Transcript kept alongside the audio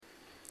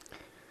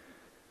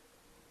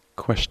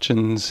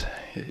Questions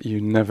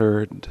you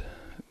never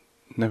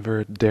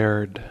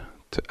dared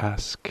to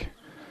ask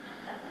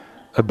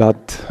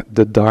about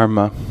the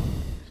Dharma.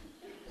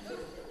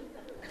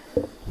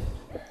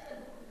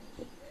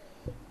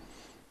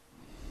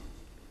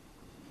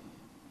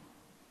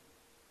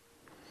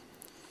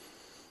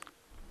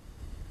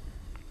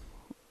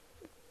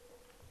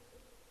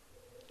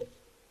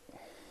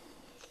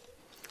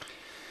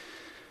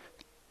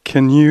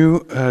 Can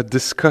you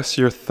discuss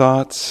your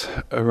thoughts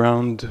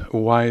around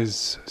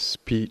wise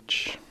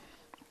speech?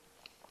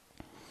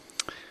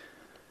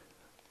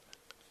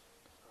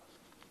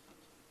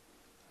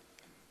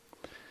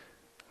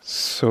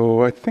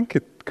 So I think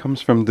it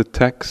comes from the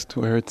text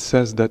where it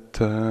says that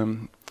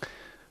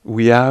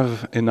we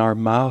have in our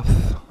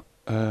mouth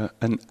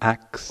an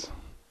axe,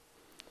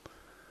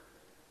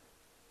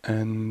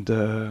 and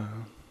I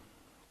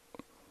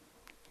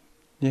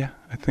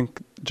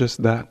think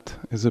just that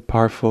is a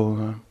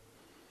powerful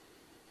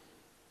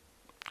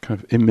kind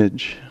of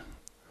image,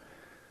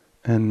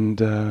 and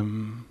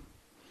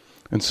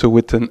so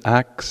with an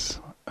axe,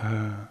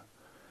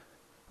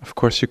 of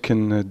course you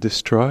can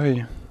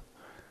destroy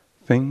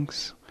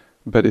things,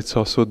 but it's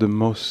also the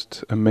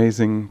most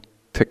amazing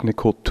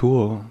technical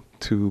tool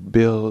to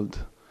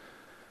build,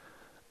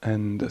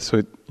 and so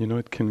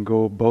it can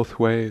go both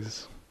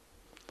ways.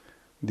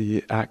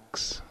 The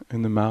axe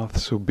in the mouth.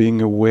 So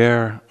being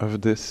aware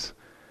of this,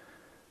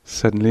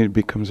 suddenly it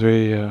becomes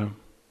very.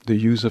 The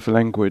use of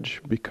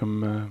language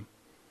become.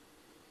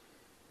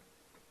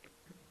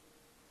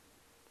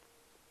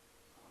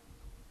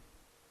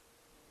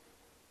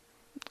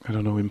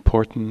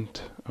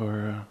 Important,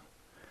 or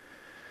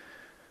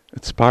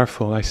it's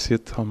powerful. I see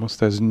it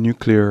almost as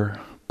nuclear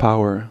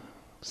power,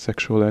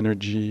 sexual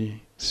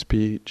energy,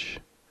 speech,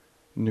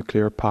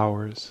 nuclear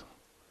powers.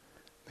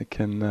 They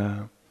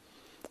can.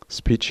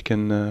 Speech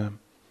can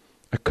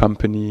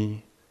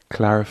accompany,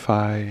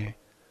 clarify,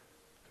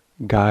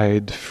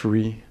 guide,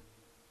 free,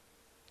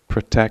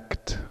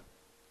 protect,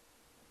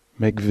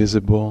 make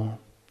visible,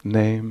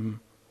 name,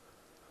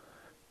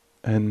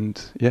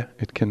 and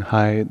it can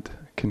hide,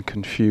 can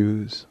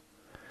confuse.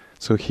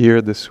 So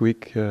here this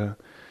week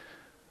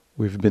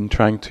we've been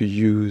trying to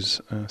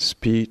use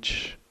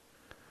speech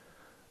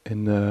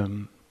to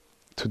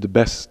the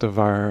best of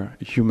our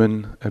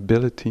human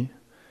ability.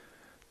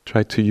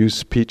 Try to use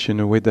speech in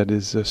a way that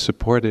is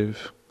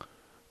supportive,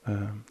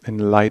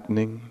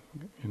 enlightening,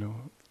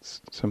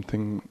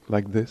 something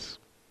like this.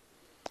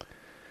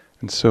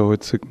 And so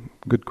it's a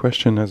good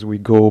question as we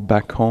go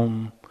back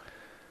home,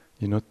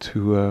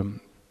 to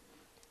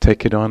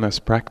take it on as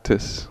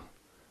practice,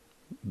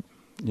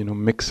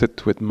 mix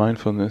it with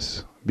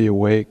mindfulness, be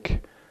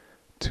awake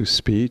to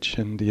speech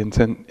and the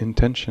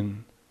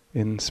intention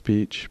in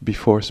speech,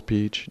 before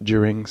speech,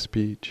 during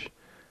speech,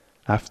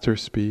 after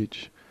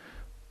speech,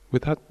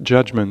 without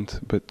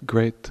judgment, but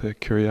great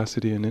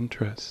curiosity and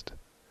interest.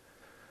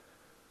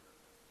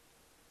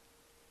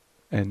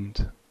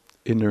 And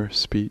inner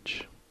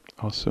speech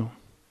also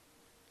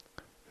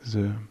is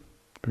a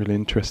really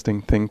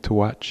interesting thing to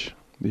watch,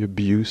 the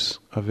abuse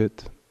of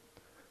it,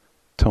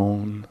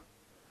 tone,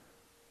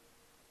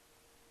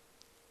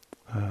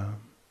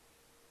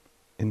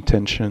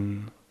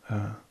 intention,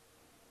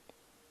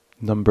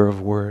 number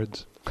of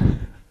words.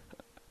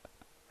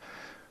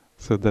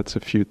 So that's a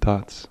few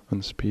thoughts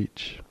on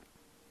speech.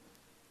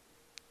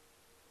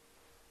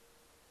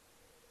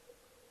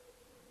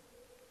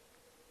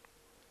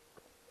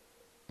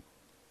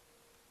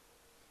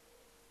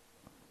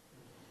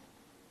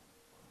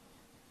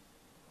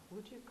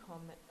 Would you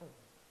comment? Oh.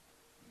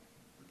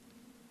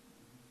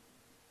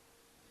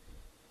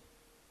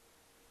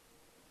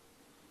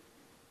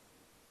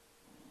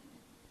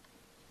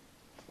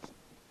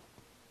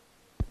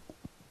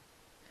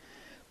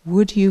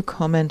 Would you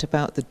comment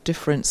about the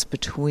difference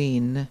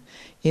between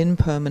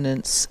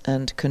impermanence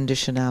and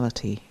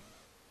conditionality?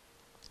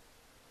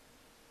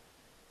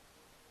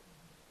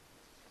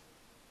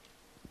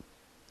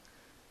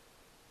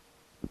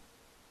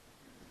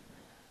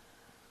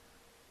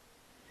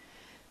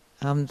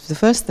 The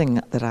first thing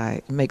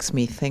that makes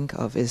me think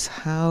of is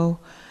how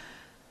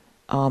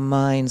our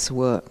minds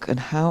work and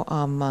how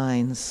our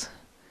minds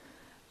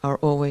are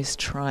always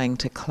trying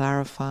to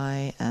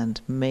clarify and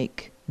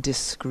make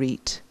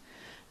discrete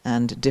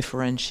and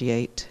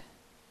differentiate.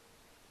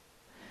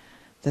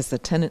 There's the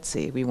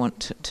tendency, we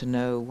want to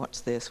know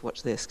what's this,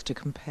 to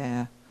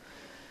compare,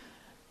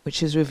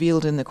 which is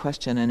revealed in the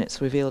question, and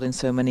it's revealed in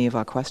so many of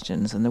our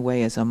questions and the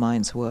way as our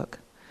minds work.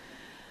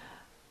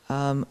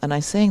 And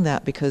I'm saying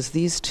that because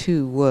these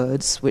two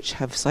words, which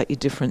have slightly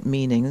different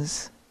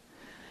meanings,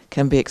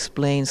 can be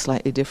explained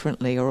slightly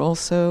differently, are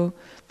also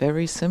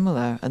very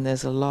similar, and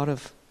there's a lot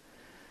of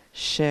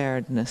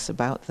sharedness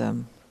about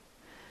them.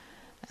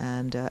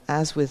 And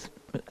as with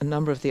a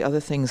number of the other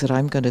things that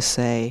I'm going to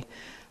say,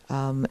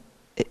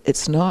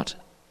 it's not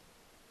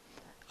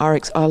our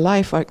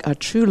life, our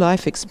true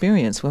life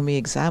experience, when we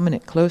examine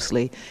it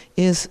closely,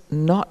 is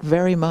not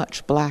very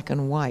much black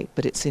and white,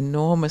 but it's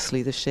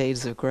enormously the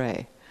shades of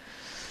grey.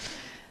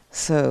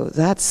 So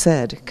that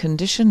said,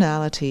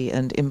 conditionality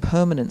and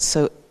impermanence.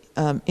 So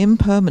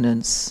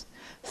impermanence,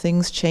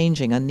 things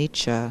changing,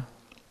 anicca,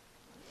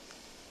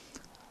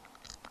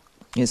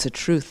 is a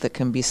truth that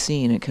can be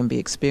seen. It can be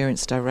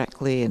experienced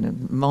directly in a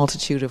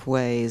multitude of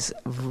ways,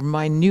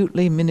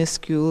 minutely,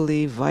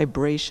 minusculely,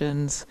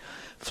 vibrations,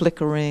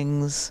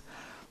 flickerings,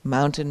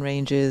 mountain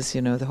ranges,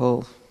 the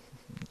whole,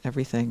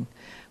 everything.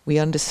 We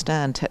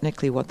understand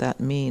technically what that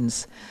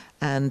means.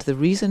 And the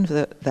reason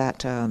for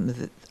that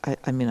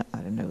I mean, I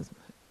don't know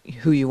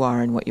who you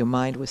are and what your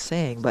mind was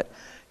saying, but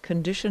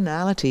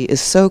conditionality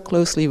is so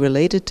closely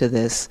related to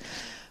this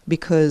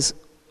because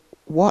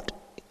what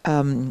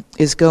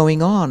is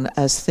going on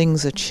as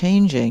things are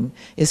changing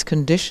is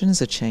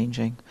conditions are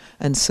changing.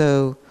 And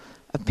so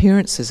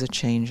appearances are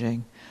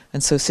changing.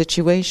 And so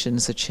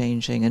situations are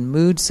changing and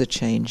moods are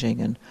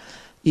changing and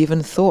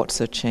even thoughts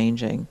are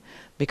changing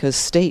because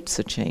states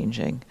are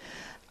changing.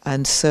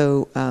 And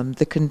so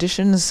the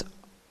conditions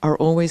are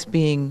always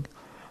being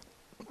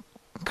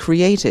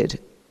created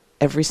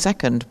every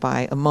second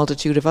by a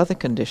multitude of other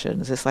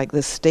conditions. It's like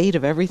the state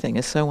of everything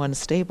is so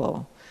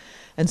unstable.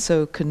 And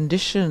so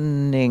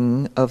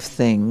conditioning of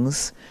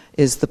things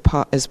is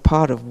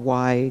part of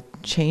why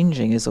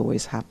changing is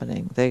always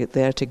happening.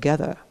 They're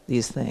together,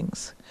 these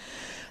things.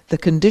 The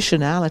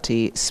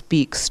conditionality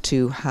speaks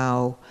to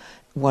how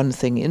one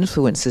thing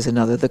influences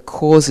another, the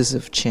causes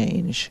of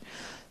change.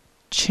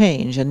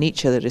 Change, and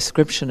Nietzsche, the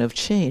description of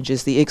change,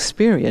 is the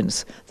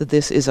experience that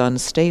this is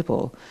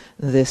unstable,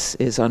 this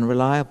is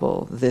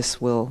unreliable, this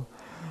will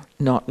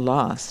not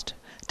last,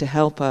 to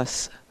help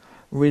us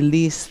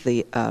release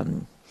the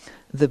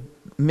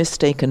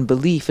mistaken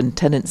belief and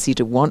tendency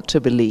to want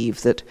to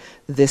believe that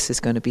this is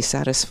going to be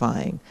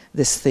satisfying,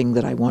 this thing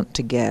that I want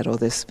to get, or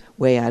this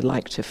way I'd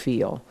like to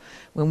feel.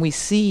 When we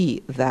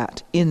see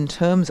that in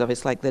terms of,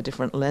 it's like they're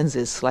different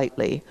lenses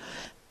slightly,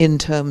 in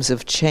terms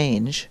of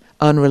change,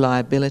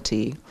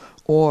 unreliability,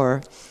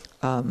 or,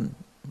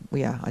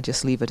 I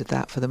just leave it at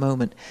that for the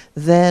moment,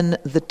 then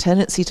the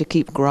tendency to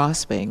keep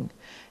grasping,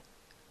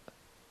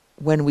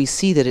 when we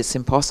see that it's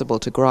impossible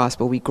to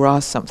grasp, or we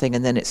grasp something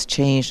and then it's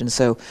changed, and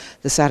so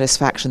the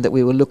satisfaction that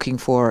we were looking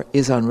for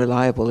is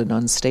unreliable and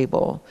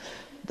unstable,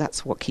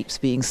 that's what keeps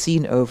being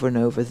seen over and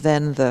over.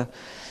 Then the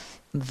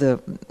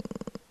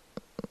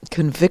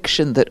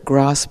conviction that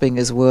grasping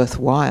is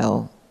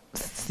worthwhile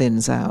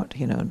thins out,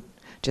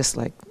 just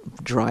like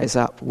dries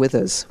up,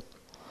 withers.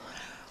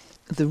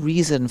 The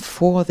reason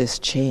for this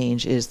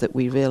change is that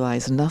we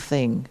realize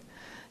nothing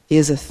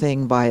is a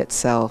thing by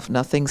itself,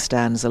 nothing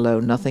stands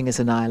alone, nothing is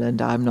an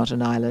island, I'm not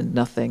an island,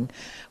 nothing.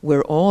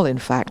 We're all in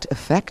fact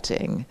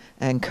affecting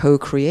and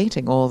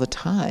co-creating all the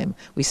time.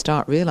 We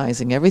start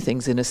realizing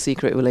everything's in a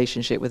secret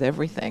relationship with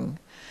everything.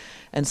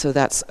 And so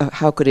that's,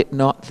 how could it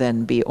not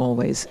then be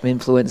always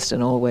influenced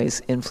and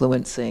always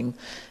influencing?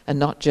 And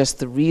not just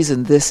the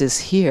reason this is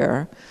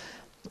here,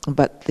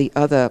 but the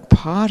other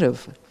part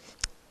of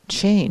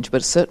change,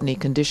 but certainly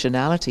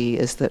conditionality,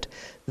 is that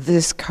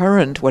this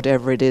current,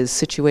 whatever it is,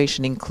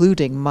 situation,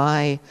 including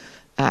my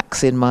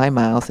axe in my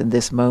mouth in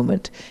this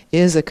moment,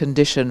 is a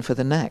condition for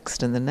the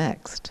next and the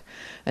next.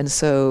 And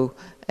so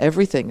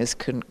everything is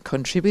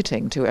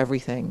contributing to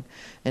everything.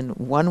 In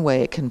one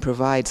way it can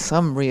provide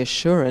some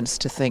reassurance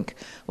to think,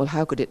 well,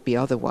 how could it be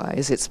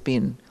otherwise? It's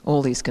been,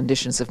 all these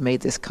conditions have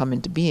made this come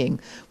into being,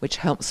 which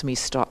helps me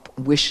stop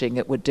wishing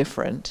it were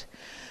different.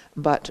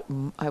 But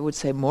I would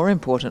say more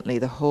importantly,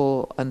 the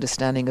whole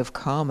understanding of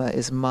karma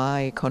is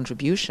my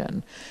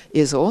contribution,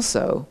 is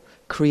also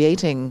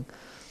creating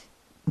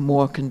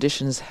more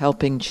conditions,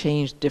 helping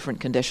change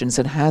different conditions,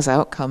 and has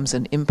outcomes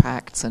and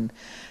impacts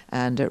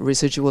and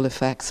residual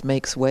effects,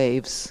 makes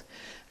waves.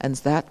 And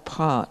that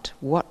part,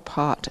 what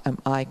part am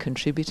I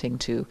contributing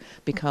to,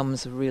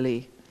 becomes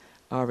really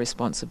our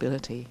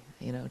responsibility,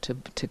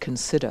 to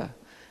consider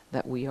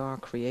that we are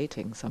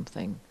creating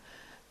something,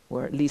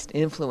 or at least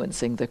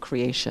influencing the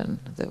creation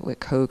that we're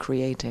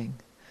co-creating.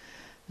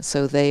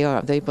 So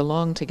they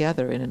belong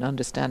together in an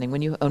understanding.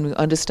 When you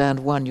understand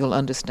one, you'll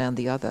understand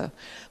the other.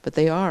 But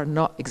they are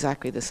not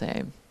exactly the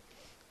same.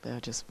 They're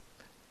just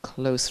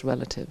close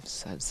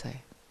relatives, I'd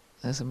say.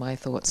 Those are my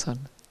thoughts on.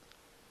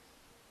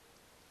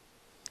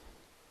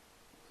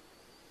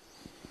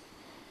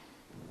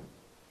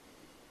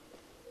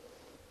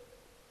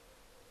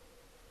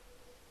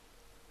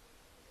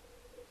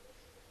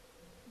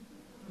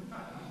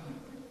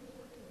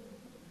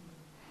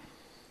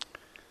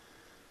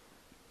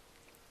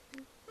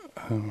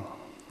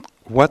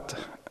 What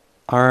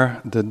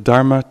are the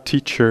Dharma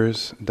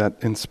teachers that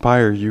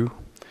inspire you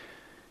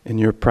in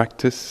your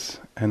practice,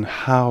 and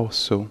how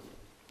so?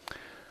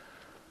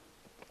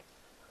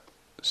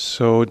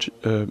 So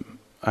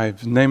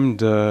I've named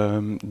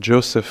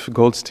Joseph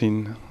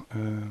Goldstein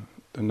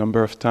a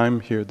number of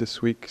times here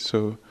this week.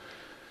 So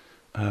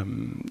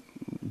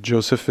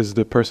Joseph is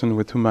the person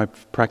with whom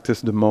I've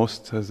practiced the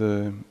most as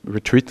a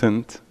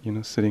retreatant,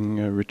 sitting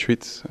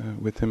retreats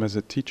with him as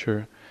a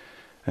teacher.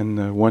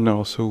 And one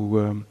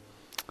also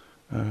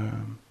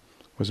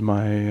was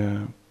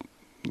my,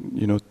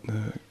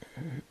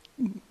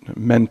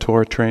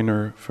 mentor,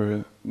 trainer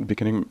for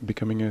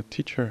becoming a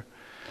teacher.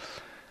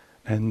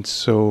 And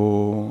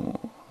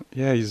so,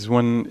 yeah, he's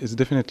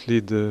definitely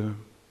the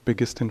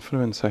biggest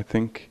influence, I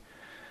think.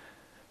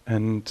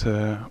 And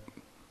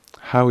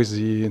how is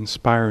he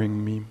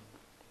inspiring me?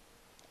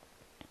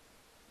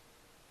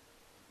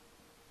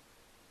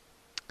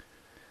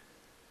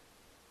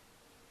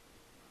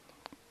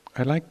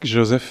 I like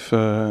Joseph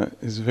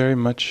is very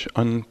much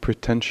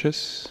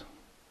unpretentious,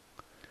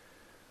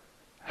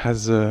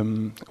 has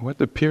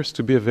what appears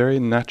to be a very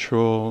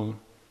natural,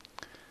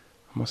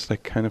 almost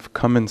like kind of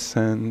common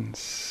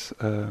sense,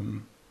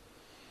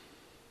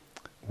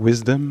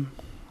 wisdom,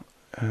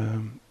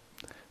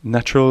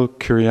 natural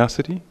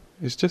curiosity.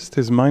 It's just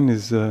his mind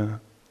is kind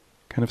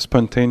of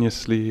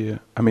spontaneously,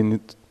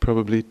 it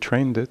probably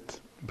trained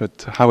it,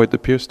 but how it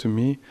appears to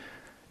me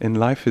in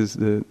life is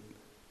the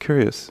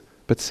curious,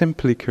 but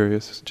simply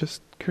curious,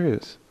 just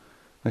curious.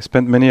 I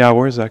spent many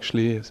hours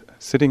actually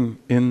sitting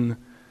in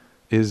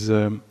his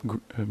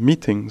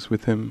meetings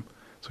with him.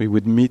 So he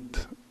would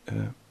meet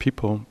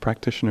people,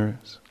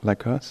 practitioners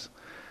like us,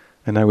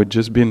 and I would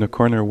just be in the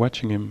corner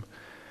watching him.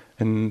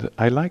 And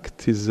I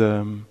liked his,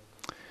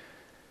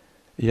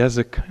 he has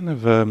a kind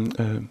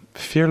of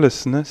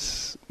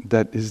fearlessness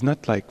that is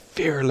not like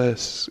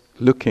fearless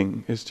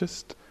looking. It's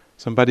just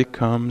somebody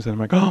comes and I'm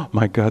like, oh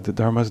my God, the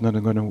Dharma is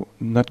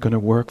not gonna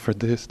work for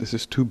this. This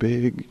is too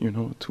big,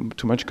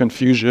 too much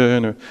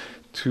confusion, or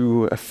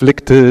too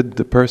afflicted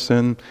the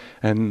person.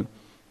 And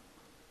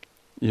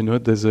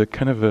there's a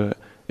kind of a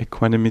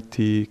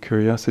equanimity,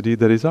 curiosity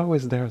that is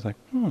always there. It's like,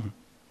 and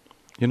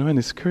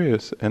it's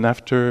curious. And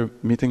after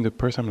meeting the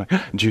person, I'm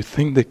like, do you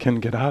think they can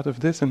get out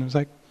of this? And I was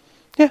like,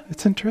 yeah,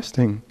 it's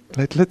interesting.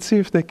 Like, let's see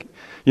if they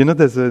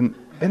there's an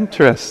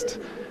interest.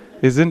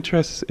 His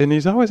interest, and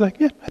he's always like,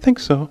 yeah, I think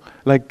so.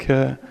 Like,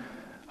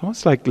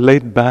 almost like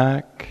laid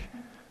back.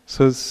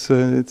 So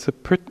it's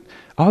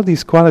all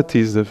these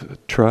qualities of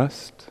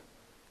trust,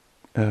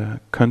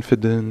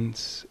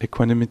 confidence,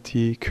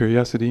 equanimity,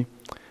 curiosity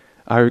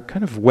are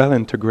kind of well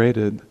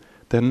integrated.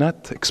 They're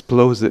not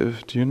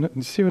explosive. Do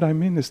you see what I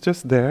mean? It's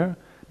just there,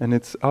 and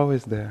it's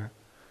always there,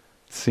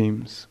 it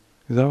seems.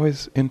 He's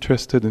always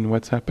interested in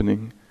what's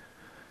happening.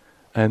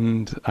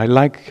 And I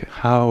like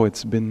how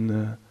it's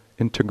been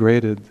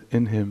integrated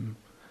in him.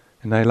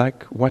 And I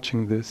like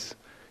watching this,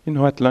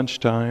 at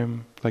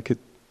lunchtime, like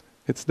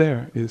it's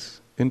there.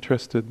 He's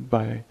interested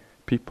by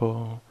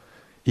people,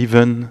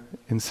 even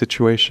in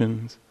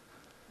situations,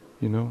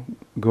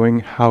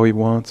 going how he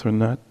wants or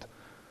not.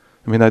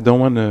 I don't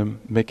want to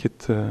make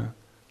it,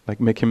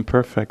 make him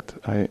perfect.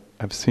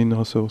 I've seen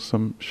also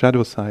some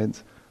shadow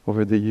sides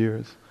over the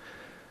years.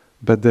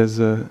 But there's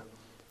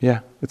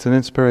it's an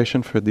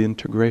inspiration for the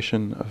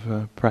integration of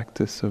a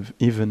practice of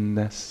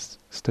evenness,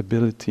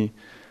 stability,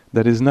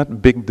 that is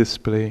not big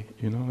display,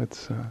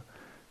 it's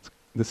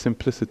the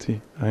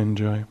simplicity I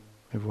enjoy.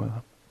 Et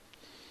voilà.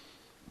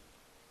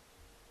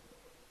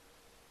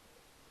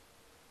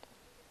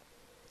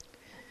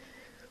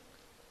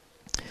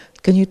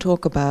 Can you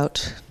talk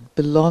about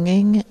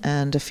belonging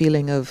and a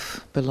feeling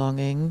of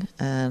belonging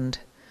and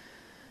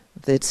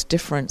its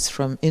difference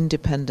from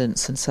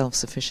independence and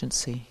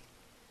self-sufficiency?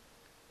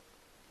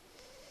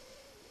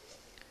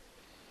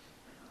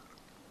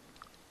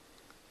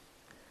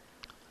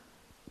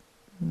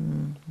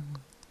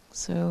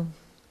 So,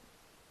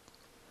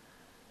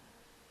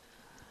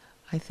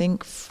 I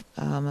think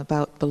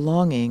about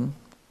belonging,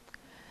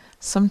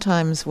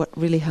 sometimes what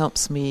really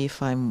helps me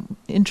if I'm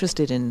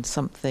interested in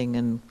something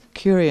and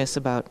curious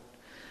about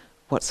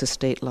what's a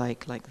state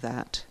like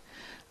that,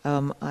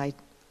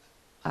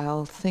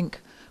 I'll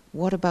think,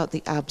 what about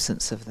the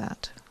absence of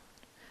that?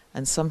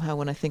 And somehow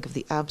when I think of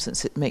the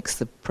absence, it makes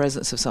the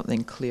presence of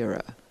something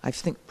clearer. I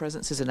think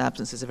presences and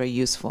absences are very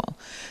useful.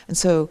 And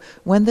so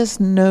when there's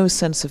no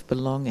sense of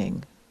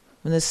belonging,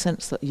 when there's a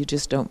sense that you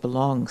just don't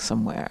belong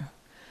somewhere,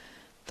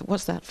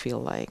 what's that feel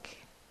like?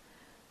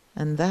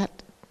 And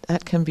that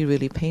can be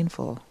really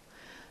painful.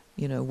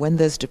 When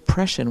there's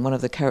depression, one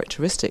of the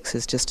characteristics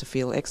is just to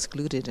feel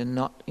excluded and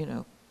not,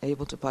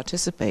 able to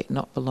participate,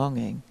 not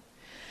belonging.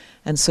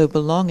 And so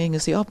belonging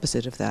is the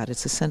opposite of that.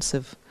 It's a sense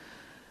of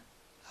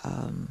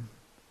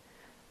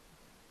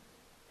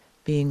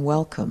being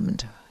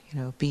welcomed,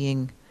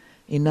 being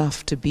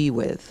enough to be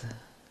with.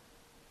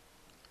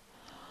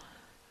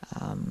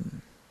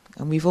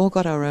 And we've all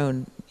got our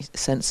own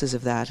senses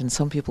of that, and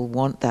some people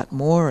want that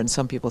more, and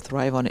some people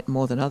thrive on it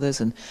more than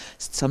others, and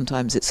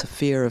sometimes it's a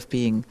fear of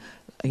being,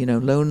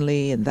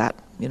 lonely, and that,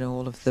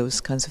 all of those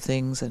kinds of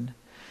things, and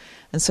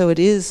so it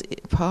is,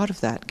 part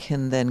of that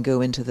can then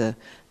go into the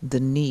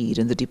need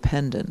and the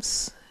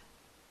dependence.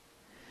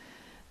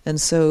 And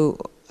so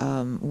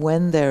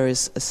when there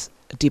is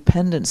a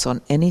dependence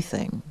on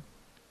anything,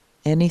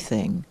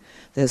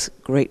 there's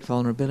great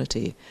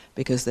vulnerability,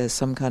 because there's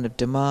some kind of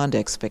demand,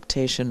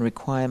 expectation,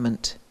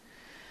 requirement,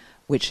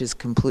 which is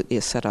completely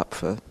a setup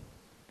for,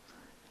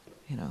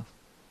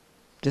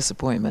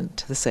 disappointment,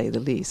 to say the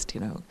least.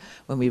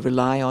 When we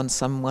rely on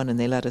someone and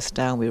they let us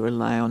down, we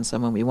rely on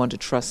someone, we want to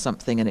trust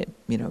something and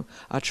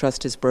our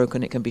trust is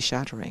broken, it can be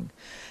shattering.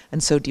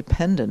 And so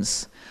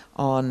dependence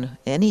on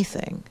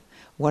anything,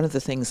 one of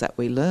the things that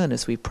we learn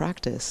as we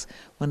practice,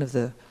 one of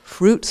the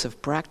fruits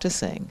of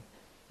practicing,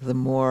 the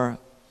more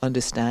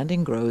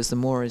understanding grows, the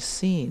more is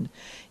seen,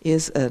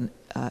 is an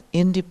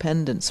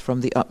independence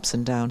from the ups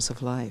and downs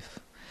of life.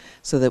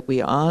 So that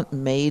we aren't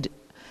made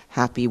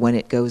happy when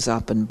it goes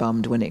up and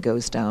bummed when it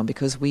goes down,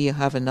 because we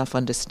have enough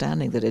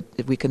understanding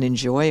that we can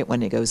enjoy it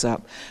when it goes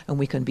up, and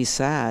we can be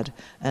sad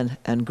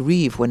and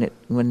grieve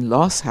when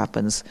loss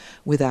happens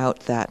without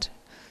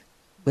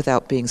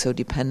being so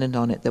dependent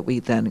on it that we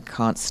then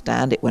can't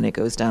stand it when it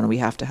goes down and we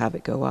have to have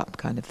it go up,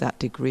 kind of that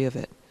degree of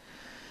it.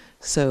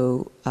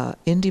 So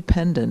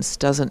independence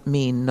doesn't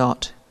mean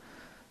not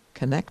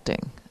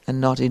connecting and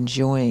not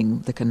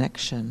enjoying the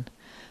connection,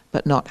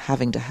 but not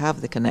having to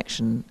have the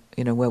connection,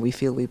 where we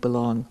feel we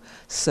belong,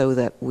 so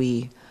that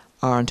we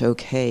aren't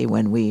okay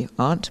when we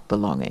aren't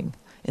belonging,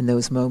 in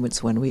those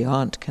moments when we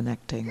aren't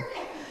connecting.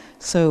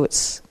 So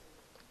it's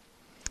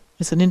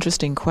an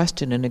interesting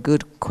question, and a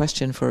good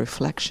question for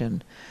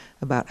reflection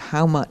about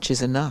how much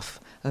is enough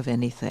of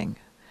anything.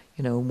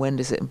 When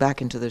does it,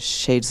 back into the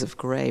shades of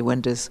grey,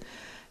 when does,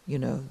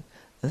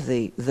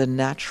 the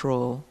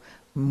natural,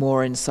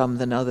 more in some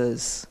than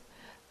others,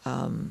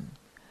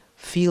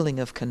 feeling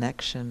of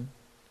connection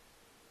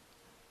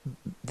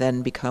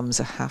then becomes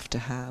a have,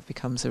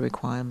 becomes a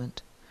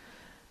requirement.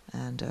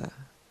 And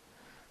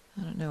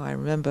I don't know, I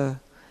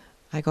remember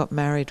I got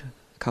married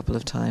a couple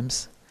of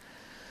times,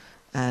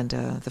 and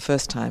the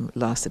first time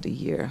lasted a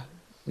year.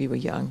 We were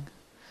young.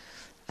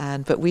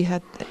 But we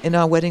had, in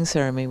our wedding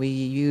ceremony, we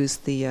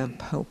used the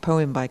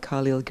poem by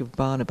Khalil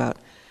Gibran about,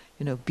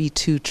 be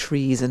two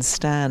trees and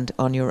stand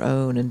on your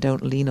own and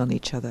don't lean on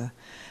each other.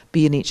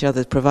 Be in each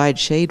other, provide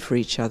shade for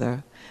each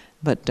other,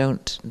 but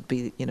don't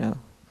be,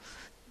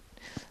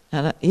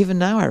 And even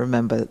now I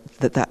remember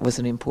that was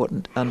an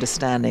important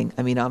understanding.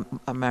 I mean, our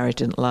marriage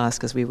didn't last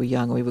because we were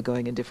young, we were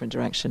going in different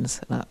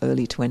directions in our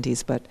early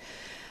 20s,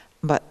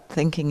 but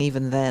thinking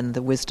even then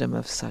the wisdom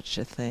of such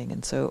a thing.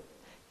 And so,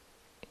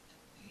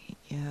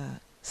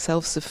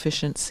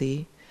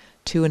 self-sufficiency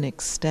to an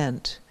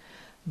extent,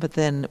 but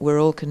then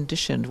we're all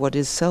conditioned. What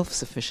is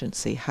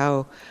self-sufficiency?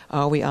 How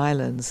are we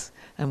islands?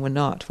 And we're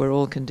not. We're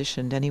all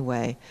conditioned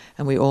anyway,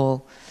 and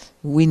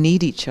we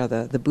need each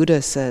other. The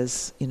Buddha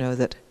says,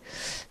 that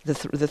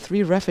the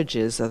three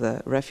refuges are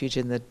the refuge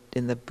in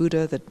the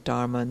Buddha, the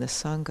Dharma, and the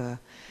Sangha,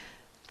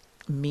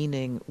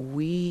 meaning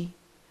we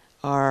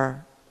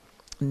are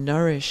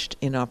nourished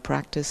in our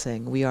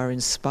practicing, we are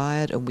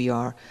inspired,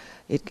 and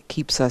it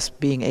keeps us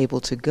being able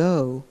to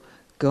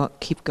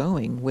keep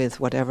going with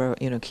whatever,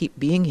 keep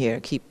being here,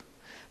 keep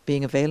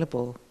being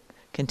available,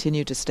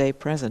 continue to stay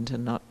present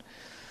and not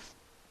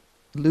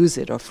lose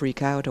it or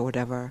freak out or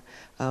whatever,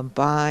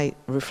 by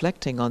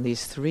reflecting on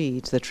these three,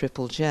 the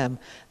triple gem,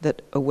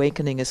 that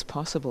awakening is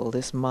possible,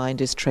 this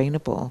mind is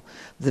trainable,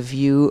 the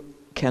view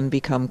can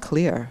become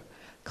clearer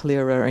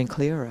and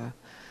clearer.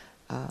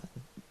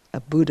 A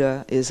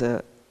Buddha is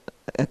a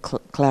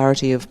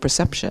clarity of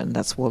perception.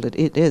 That's what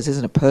it is.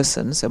 Isn't a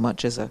person so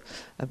much as a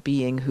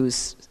being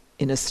who's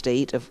in a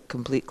state of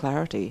complete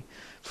clarity,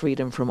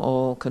 freedom from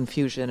all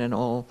confusion and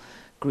all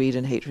greed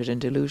and hatred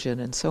and delusion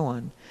and so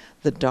on.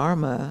 The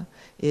Dharma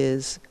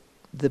is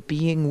the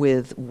being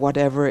with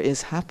whatever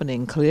is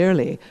happening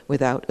clearly,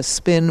 without a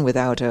spin,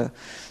 without an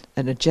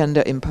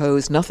agenda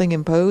imposed, nothing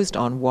imposed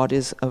on what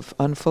is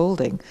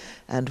unfolding.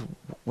 And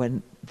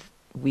when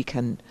we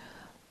can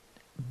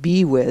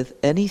be with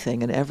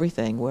anything and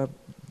everything, where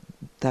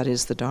that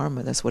is the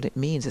Dharma, that's what it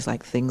means. It's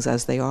like things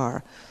as they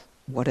are,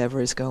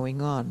 whatever is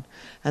going on.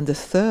 And the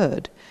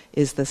third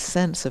is the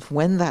sense of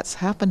when that's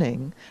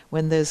happening,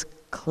 when there's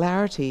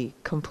clarity,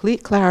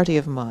 complete clarity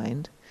of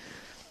mind,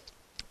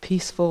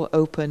 peaceful,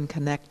 open,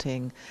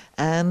 connecting,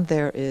 and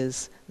there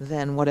is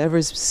then whatever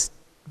is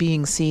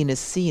being seen is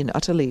seen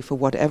utterly for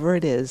whatever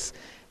it is,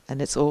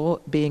 and it's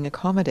all being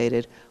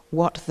accommodated.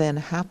 What then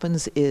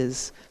happens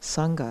is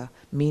Sangha,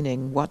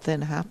 meaning what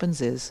then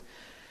happens is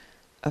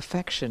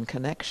affection,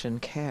 connection,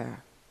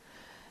 care.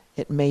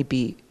 It may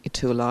be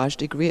to a large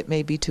degree, it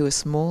may be to a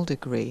small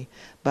degree,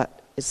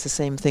 but it's the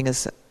same thing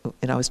as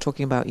I was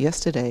talking about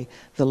yesterday.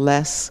 The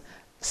less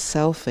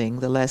selfing,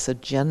 the less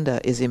agenda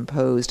is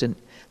imposed, and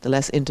the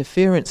less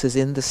interference is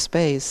in the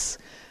space,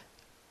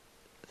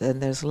 then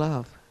there's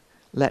love.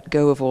 Let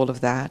go of all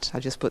of that. I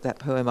just put that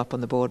poem up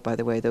on the board, by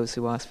the way. Those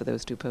who asked for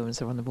those two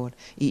poems are on the board.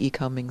 E.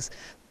 Cummings,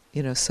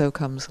 so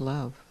comes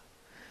love.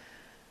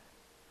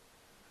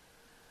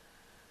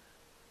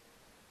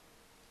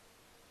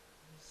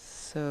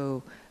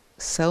 So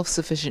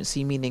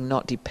self-sufficiency meaning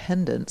not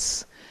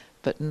dependence,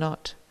 but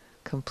not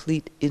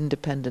complete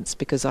independence,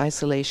 because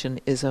isolation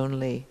is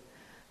only,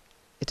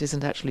 it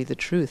isn't actually the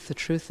truth. The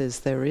truth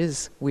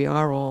is we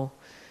are all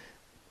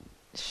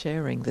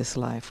sharing this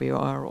life. We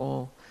are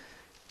all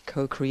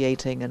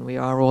co-creating, and we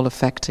are all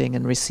affecting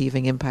and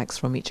receiving impacts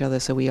from each other.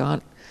 So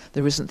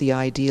there isn't the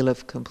ideal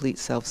of complete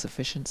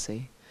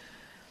self-sufficiency.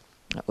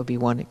 That would be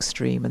one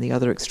extreme, and the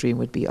other extreme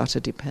would be utter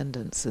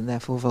dependence and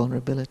therefore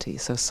vulnerability.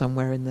 So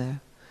somewhere in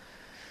there.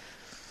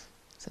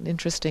 It's an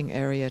interesting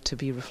area to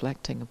be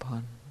reflecting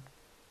upon.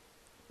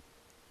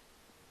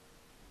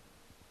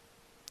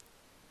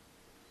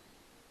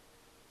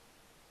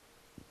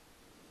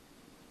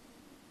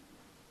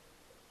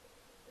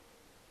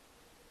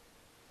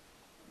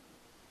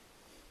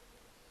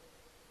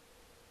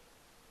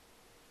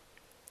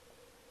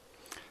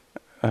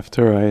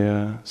 After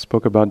I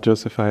spoke about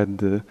Joseph, I had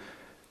the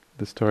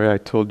story I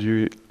told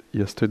you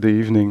yesterday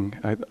evening.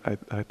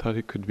 I thought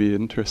it could be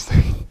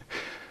interesting.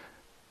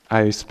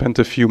 I spent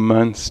a few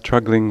months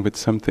struggling with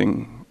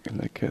something,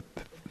 like a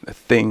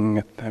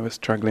thing I was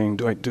struggling.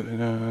 Do I do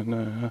it?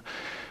 No.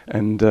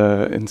 And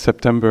in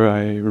September,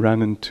 I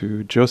ran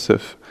into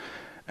Joseph,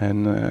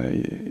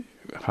 and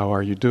how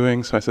are you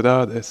doing? So I said,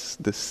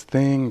 this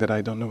thing that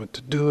I don't know what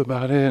to do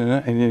about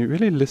it. And he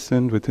really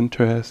listened with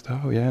interest.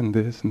 Oh yeah, and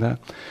this and that.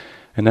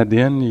 And at the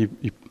end,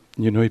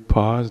 he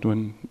paused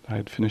when I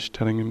had finished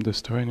telling him the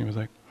story, and he was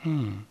like,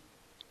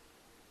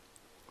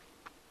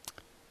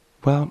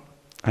 well,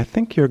 I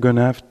think you're going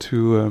to have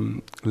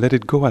to let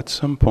it go at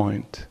some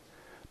point.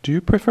 Do you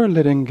prefer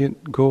letting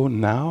it go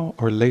now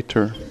or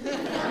later?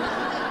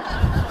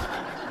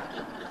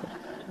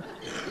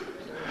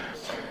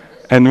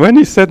 And when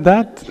he said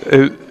that,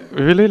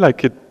 really,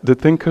 the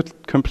thing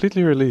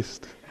completely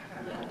released.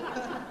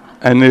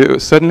 And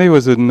it suddenly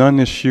was a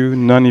non-issue,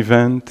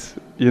 non-event.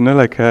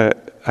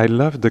 I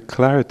love the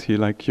clarity,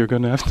 like you're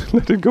going to have to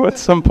let it go at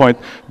some point.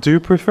 Do you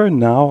prefer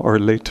now or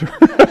later?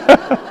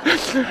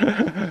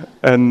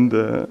 And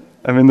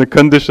the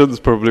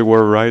conditions probably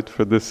were right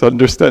for this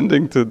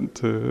understanding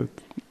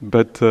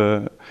but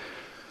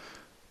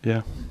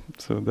yeah,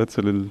 so that's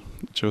a little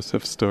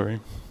Joseph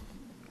story.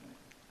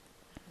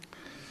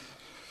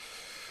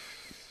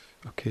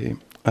 Okay,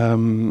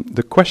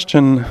 the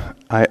question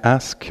I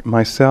ask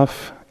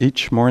myself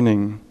each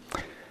morning: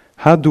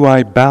 how do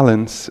I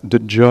balance the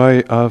joy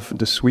of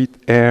the sweet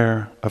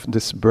air of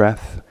this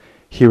breath,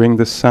 hearing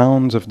the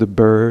sounds of the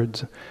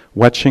birds,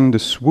 watching the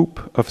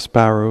swoop of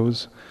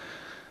sparrows,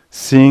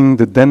 seeing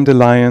the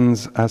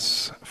dandelions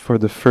as for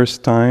the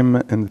first time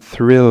and the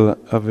thrill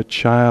of a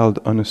child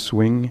on a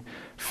swing,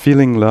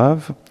 feeling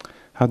love?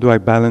 How do I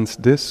balance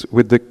this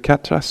with the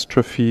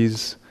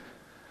catastrophes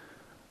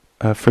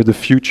for the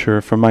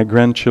future, for my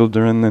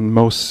grandchildren and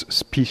most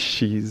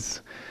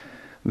species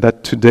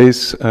that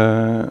today's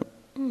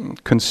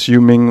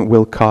consuming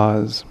will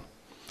cause?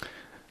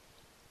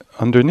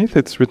 Underneath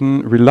it's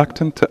written,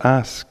 reluctant to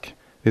ask,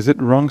 is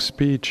it wrong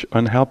speech,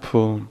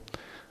 unhelpful?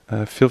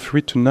 Feel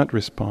free to not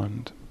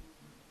respond.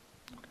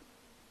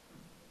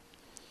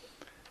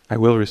 I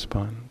will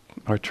respond,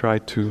 or try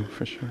to,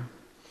 for sure.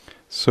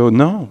 So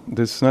no,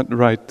 this is not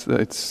right.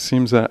 It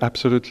seems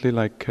absolutely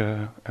like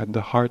at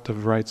the heart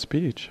of right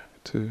speech,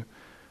 to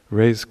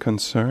raise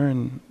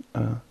concern,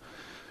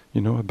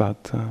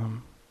 about...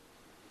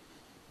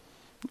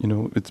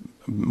 it's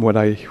what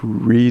I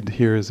read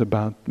here is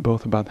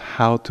both about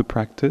how to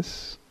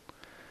practice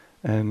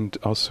and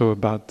also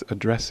about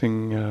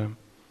addressing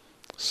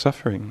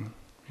suffering.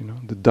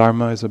 The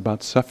Dharma is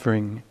about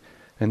suffering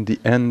and the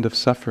end of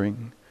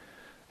suffering.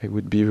 It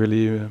would be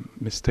really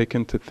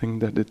mistaken to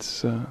think that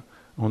it's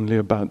only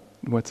about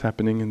what's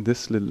happening in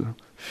this little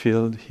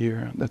field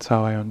here. That's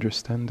how I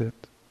understand it.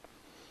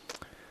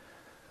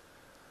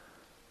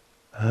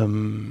 How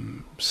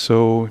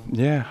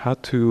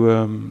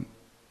to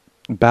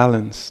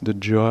balance the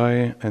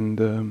joy and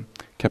the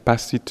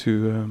capacity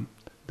to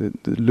the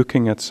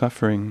looking at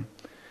suffering.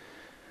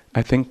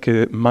 I think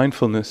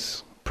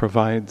mindfulness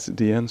provides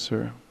the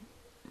answer.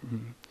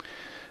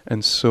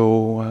 And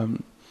so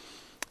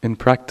in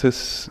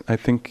practice, I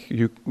think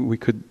we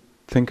could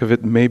think of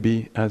it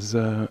maybe as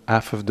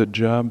half of the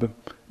job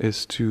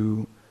is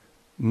to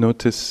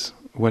notice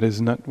what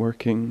is not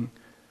working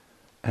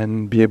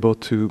and be able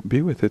to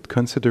be with it,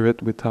 consider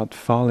it without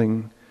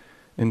falling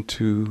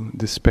into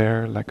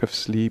despair, lack of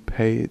sleep,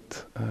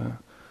 hate,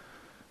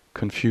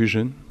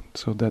 confusion.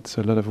 So that's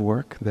a lot of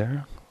work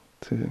there.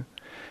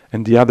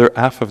 And the other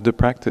half of the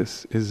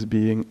practice is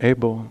being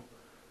able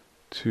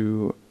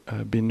to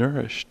be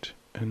nourished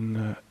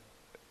and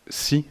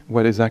see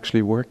what is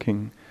actually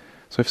working.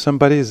 So if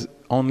somebody is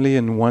only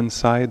in one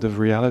side of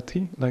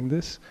reality like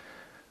this,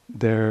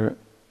 there's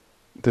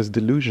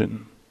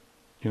delusion.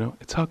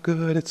 It's all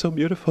good, it's so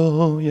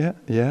beautiful,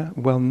 yeah.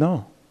 Well,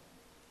 no,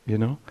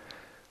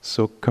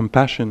 So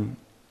compassion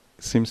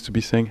seems to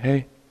be saying,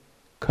 hey,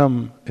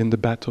 come in the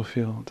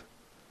battlefield,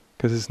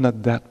 because it's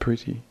not that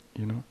pretty,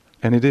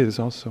 And it is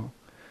also.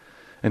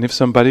 And if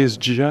somebody is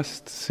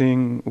just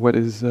seeing what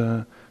is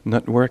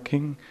not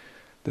working,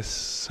 there's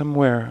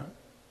somewhere,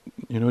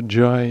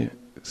 joy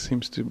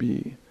seems to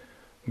be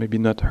maybe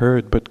not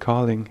heard, but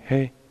calling,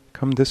 hey,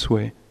 come this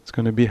way, it's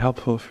going to be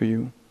helpful for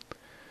you.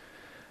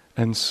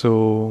 And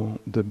so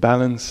the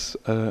balance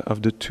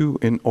of the two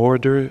in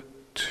order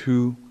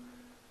to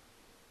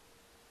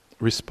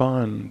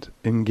respond,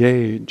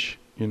 engage,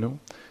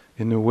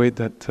 in a way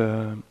that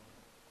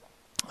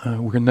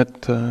we're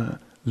not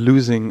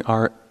losing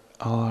our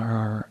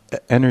our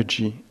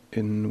energy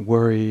in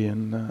worry,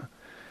 and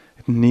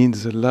it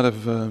needs a lot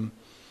of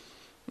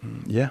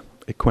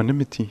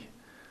equanimity,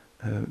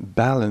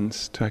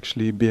 balance to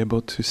actually be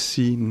able to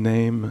see,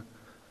 name,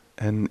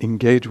 and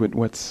engage with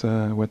what's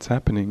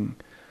happening,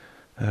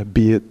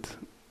 be it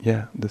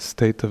the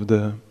state of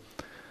the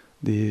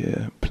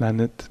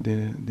planet,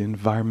 the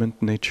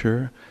environment,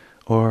 nature,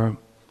 or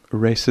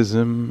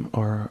racism,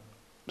 or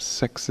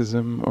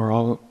sexism, or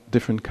all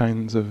different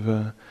kinds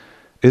of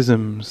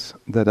isms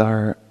that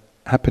are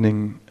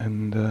happening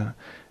and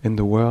in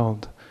the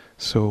world.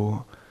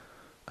 So,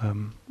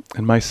 and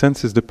my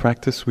sense is the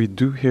practice we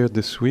do here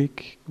this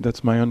week,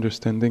 that's my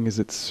understanding, is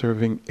it's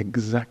serving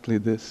exactly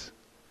this.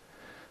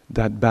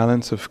 That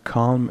balance of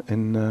calm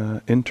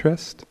and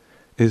interest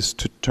is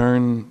to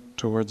turn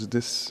towards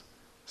this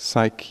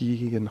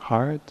psyche and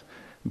heart,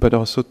 but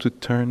also to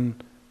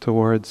turn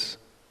towards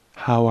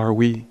how are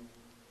we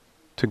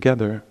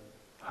together,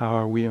 how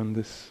are we on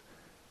this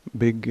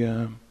big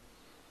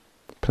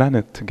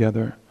planet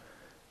together,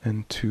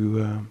 and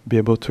to be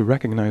able to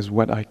recognize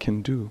what I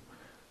can do,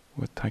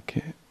 with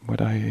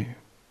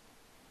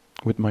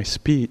my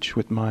speech,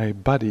 with my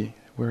body,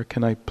 where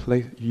can I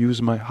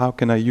how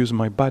can I use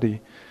my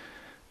body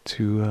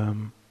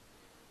to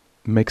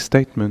make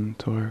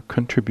statement or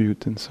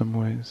contribute in some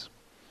ways.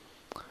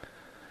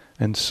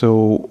 And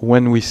so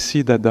when we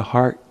see that the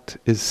heart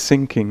is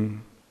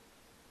sinking,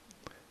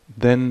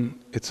 then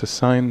it's a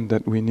sign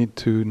that we need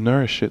to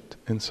nourish it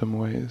in some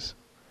ways.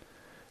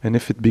 And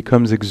if it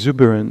becomes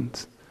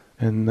exuberant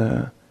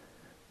and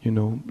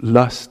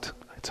lust,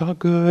 it's all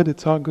good,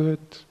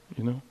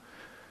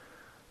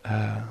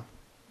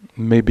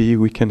 maybe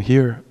we can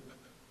hear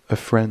a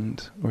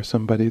friend or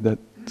somebody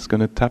that's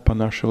going to tap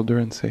on our shoulder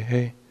and say,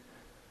 hey,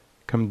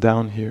 come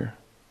down here,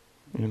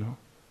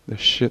 there's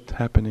shit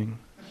happening.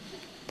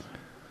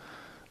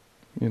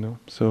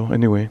 So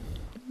anyway,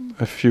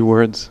 a few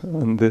words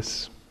on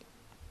this.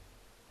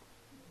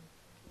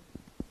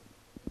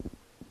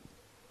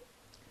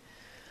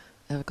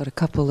 I've got a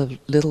couple of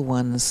little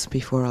ones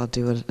before I'll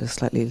do a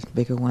slightly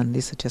bigger one.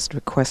 These are just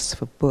requests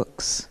for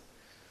books.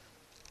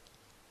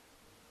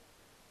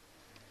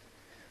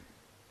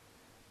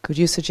 Could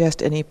you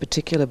suggest any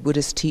particular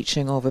Buddhist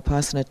teaching or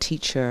Vipassana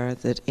teacher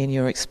that in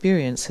your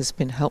experience has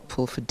been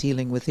helpful for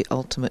dealing with the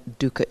ultimate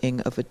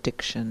dukkha-ing of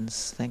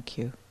addictions? Thank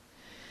you.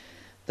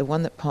 The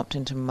one that popped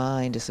into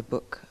mind is a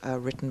book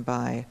written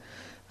by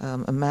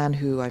a man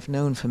who I've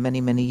known for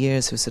many, many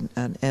years, who's an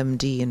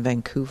MD in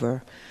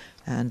Vancouver.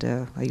 And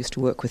I used to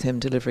work with him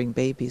delivering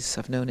babies.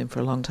 I've known him for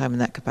a long time in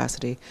that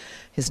capacity.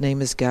 His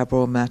name is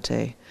Gabor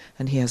Mate,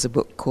 and he has a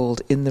book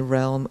called In the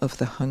Realm of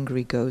the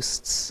Hungry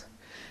Ghosts.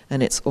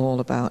 And it's all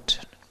about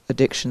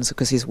addictions,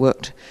 because he's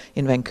worked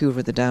in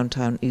Vancouver, the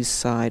downtown east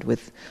side,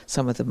 with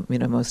some of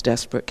the most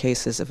desperate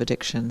cases of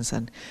addictions.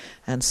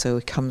 And so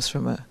he comes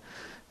from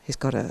he's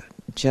got a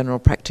general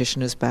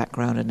practitioner's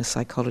background and a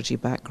psychology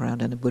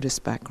background and a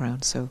Buddhist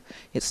background, so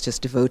it's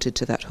just devoted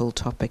to that whole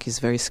topic. He's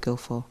very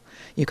skillful.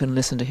 You can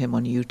listen to him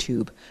on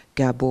YouTube.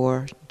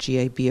 Gabor,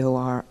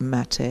 Gabor,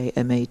 Mate,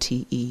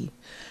 Mate.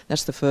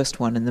 That's the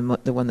first one, and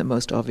the one that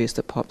most obvious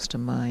that pops to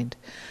mind.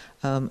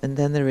 And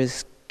then there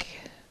is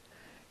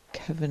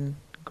Kevin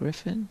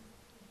Griffin,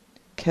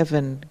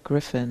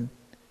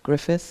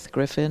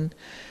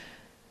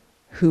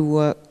 who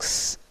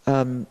works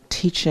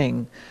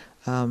teaching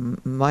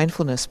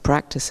mindfulness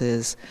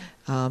practices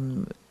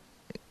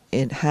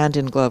in hand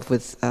in glove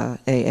with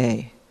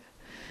AA,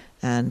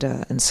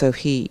 and so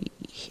he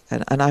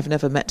and I've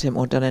never met him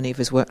or done any of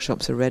his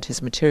workshops or read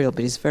his material,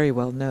 but he's very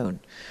well known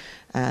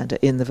and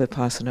in the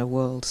Vipassana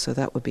world. So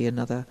that would be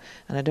another.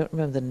 And I don't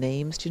remember the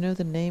names. Do you know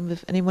the name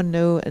of anyone?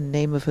 Know a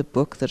name of a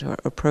book that or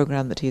a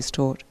program that he's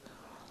taught?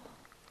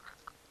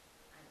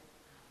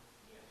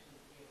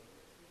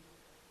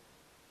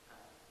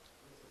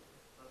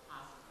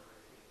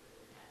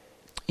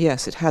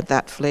 Yes, it had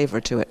that flavor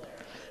to it.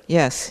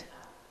 Yes.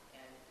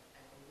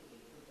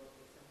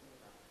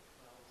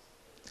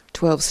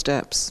 12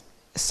 steps.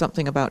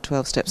 Something about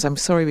 12 steps. I'm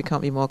sorry we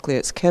can't be more clear.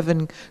 It's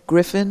Kevin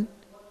Griffin.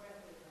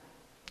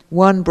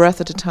 One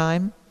breath at a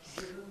time.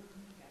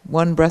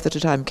 One breath at a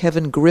time.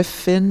 Kevin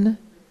Griffin.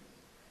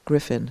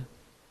 Maybe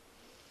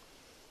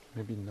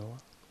Noah?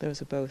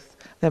 Those are both.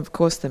 Then of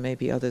course there may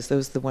be others.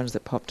 Those are the ones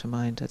that pop to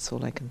mind. That's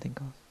all I can think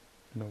of.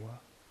 Noah.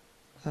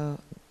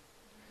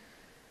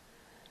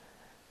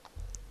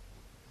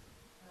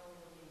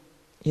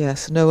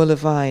 Yes, Noah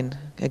Levine,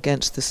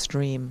 Against the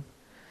Stream.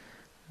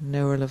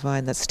 Noah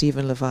Levine, that's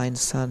Stephen Levine's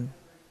son.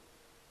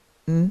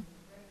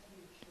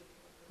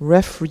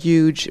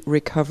 Refuge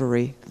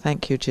Recovery.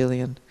 Thank you,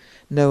 Gillian.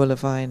 Noah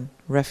Levine,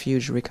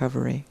 Refuge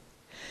Recovery.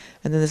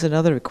 And then there's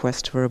another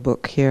request for a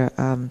book here.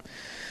 I'll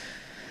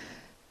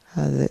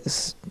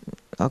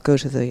go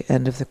to the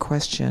end of the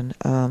question.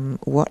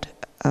 What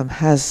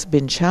has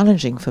been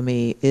challenging for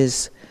me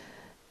is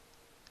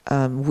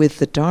with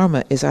the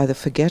Dharma is either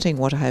forgetting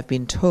what I have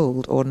been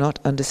told or not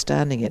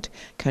understanding it.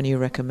 Can you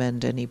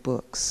recommend any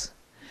books?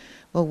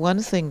 Well, one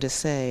thing to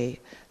say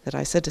that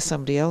I said to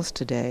somebody else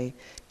today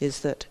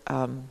is that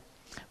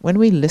when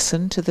we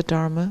listen to the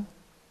Dharma,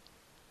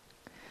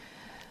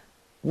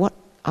 what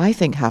I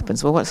think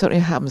happens, well, what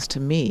certainly happens to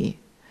me,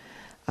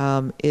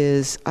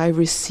 is I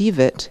receive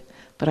it,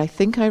 but I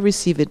think I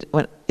receive it,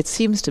 when it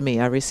seems to me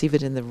I receive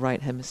it in the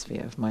right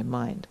hemisphere of my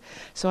mind.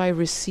 So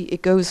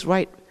it goes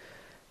right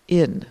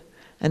in.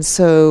 And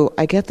so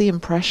I get the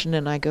impression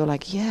and I go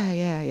like,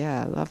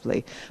 yeah,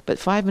 lovely. But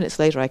 5 minutes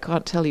later I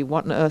can't tell you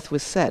what on earth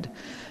was said,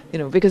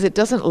 because it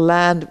doesn't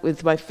land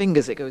with my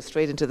fingers, it goes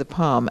straight into the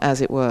palm,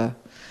 as it were.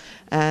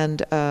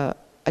 And I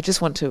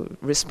just want to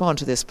respond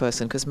to this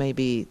person, because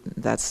maybe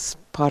that's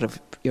part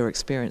of your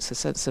experience, a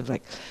sense of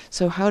like,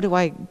 so how do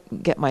I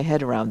get my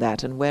head around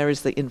that, and where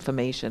is the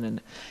information?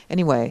 And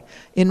anyway,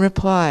 in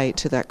reply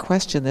to that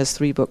question, there's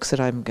 3 books that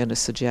I'm going to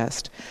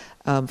suggest.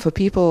 For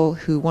people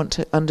who want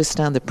to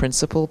understand the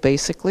principle,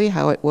 basically,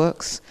 how it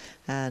works,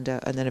 and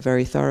then a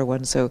very thorough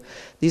one. So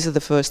these are the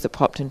first that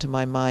popped into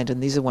my mind,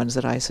 and these are ones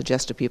that I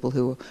suggest to people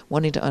who are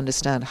wanting to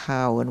understand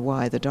how and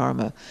why the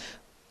Dharma.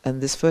 And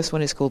this first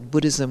one is called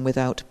Buddhism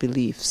Without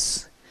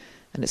Beliefs,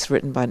 and it's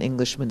written by an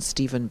Englishman,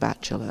 Stephen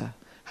Batchelor.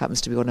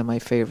 Happens to be one of my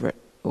favorite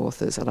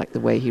authors. I like the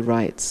way he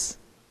writes.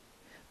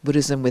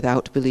 Buddhism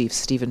Without Beliefs,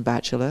 Stephen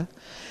Batchelor.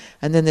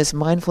 And then there's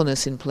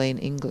Mindfulness in Plain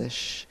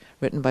English,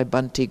 written by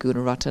Bhante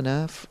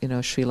Gunaratana,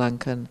 Sri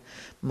Lankan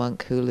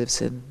monk who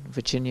lives in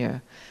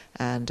Virginia.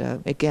 And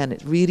again,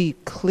 it really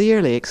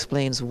clearly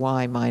explains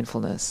why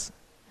mindfulness.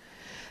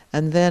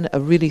 And then a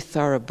really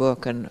thorough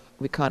book, and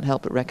we can't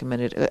help but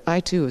recommend it. I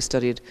too have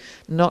studied,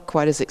 not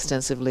quite as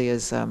extensively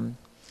as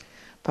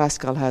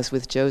Pascal has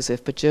with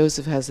Joseph, but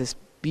Joseph has this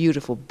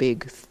beautiful,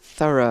 big,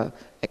 thorough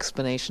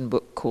explanation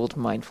book called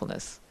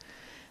Mindfulness.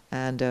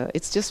 And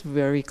it's just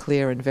very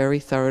clear and very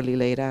thoroughly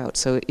laid out.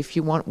 So if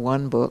you want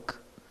one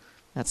book,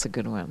 that's a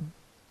good one.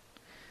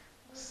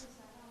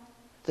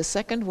 The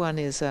second one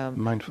is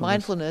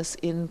Mindfulness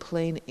in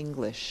Plain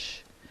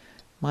English.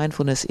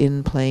 Mindfulness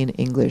in Plain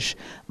English.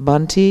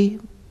 Bhante,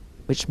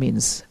 which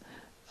means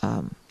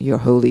your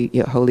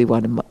holy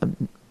one,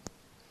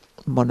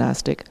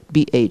 monastic.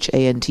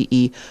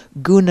 Bhante.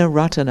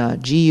 Gunaratana.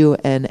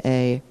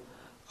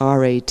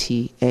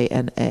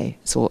 Gunaratana.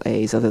 It's all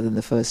A's other than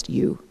the first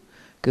U.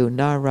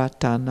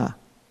 Gunaratana.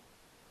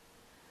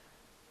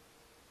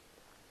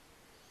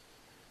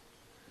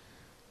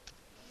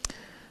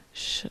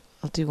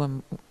 I'll do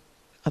one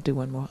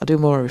more. I'll do a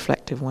more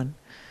reflective one.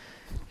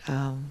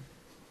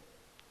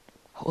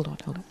 Hold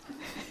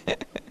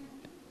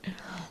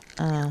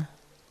on.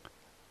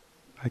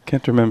 I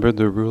can't remember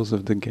the rules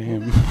of the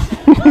game.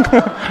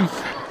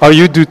 Oh,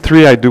 you do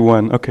 3, I do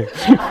 1. Okay.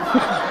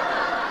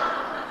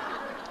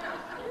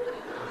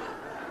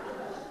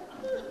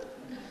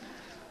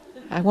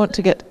 I want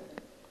to get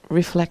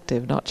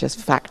reflective, not just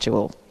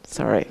factual.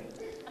 Sorry.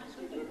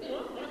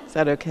 Is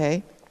that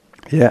okay?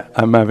 Yeah,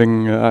 I'm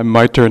having...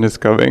 my turn is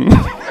coming.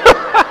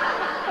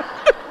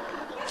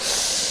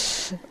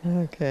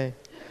 Okay.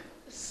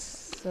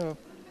 So,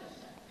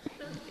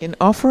 in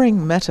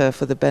offering metta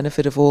for the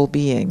benefit of all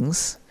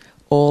beings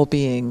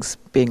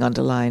being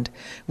underlined,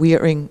 we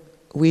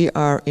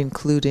are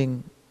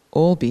including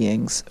all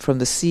beings, from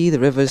the sea, the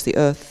rivers, the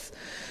earth,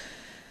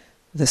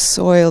 the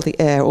soil, the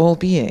air, all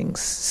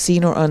beings,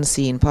 seen or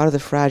unseen, part of the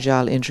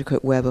fragile,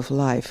 intricate web of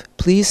life.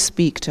 Please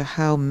speak to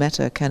how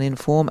metta can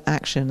inform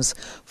actions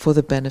for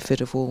the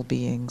benefit of all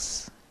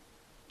beings.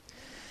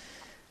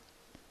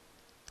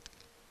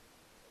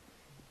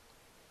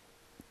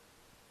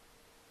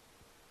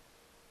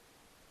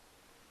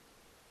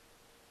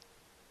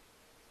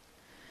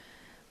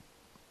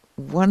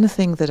 One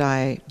thing that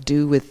I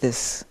do with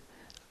this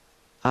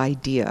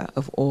idea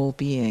of all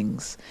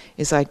beings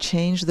is I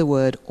change the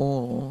word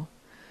all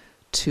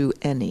to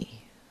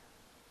any.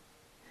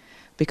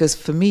 Because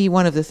for me,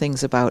 one of the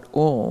things about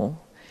all,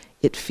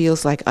 it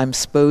feels like I'm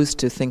supposed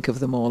to think of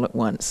them all at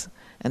once,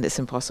 and it's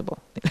impossible.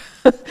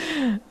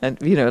 And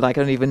I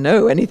don't even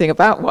know anything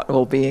about what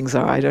all beings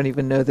are. I don't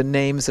even know the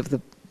names of the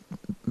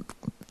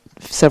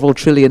several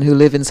trillion who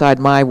live inside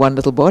my one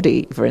little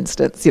body, for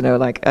instance.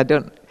 I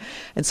don't.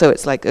 And so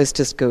it's like it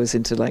just goes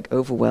into like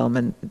overwhelm,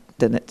 and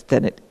then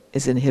it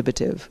is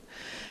inhibitive.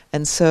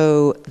 And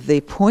so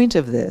the point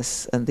of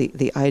this, and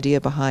the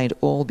idea behind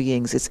all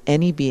beings, it's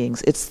any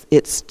beings.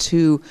 It's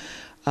to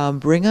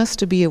bring us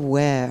to be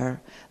aware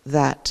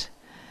that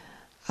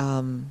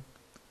 2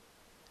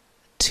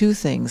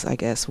 things, I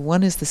guess.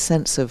 One is the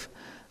sense of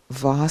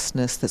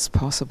vastness that's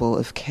possible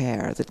of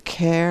care, that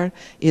care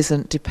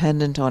isn't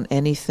dependent on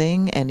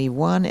anything,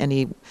 anyone,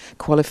 any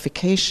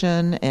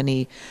qualification,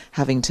 any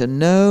having to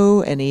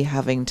know, any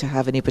having to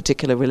have any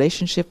particular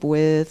relationship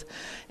with,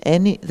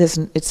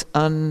 it's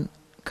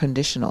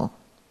unconditional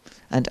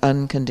and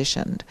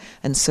unconditioned,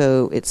 and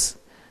so it's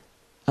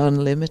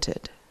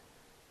unlimited.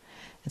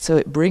 And so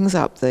it brings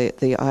up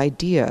the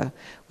idea,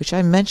 which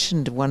I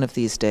mentioned one of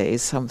these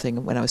days,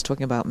 something when I was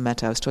talking about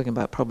metta. I was talking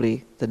about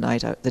probably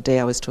the day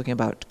I was talking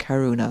about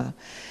karuna,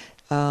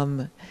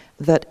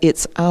 that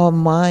it's our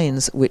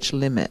minds which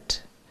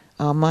limit.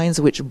 our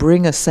minds which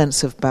bring a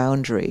sense of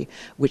boundary,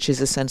 which is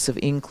a sense of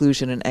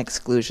inclusion and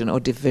exclusion, or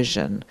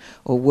division,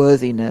 or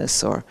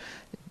worthiness, or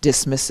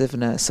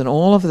dismissiveness, and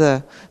all of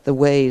the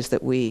ways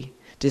that we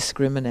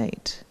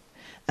discriminate.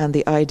 And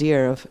the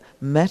idea of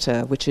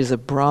metta, which is a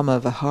Brahma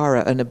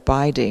Vihara, an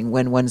abiding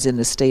when one's in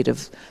the state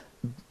of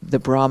the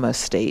Brahma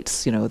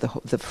states,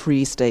 the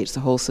free states,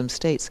 the wholesome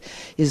states,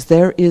 is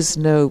there is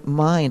no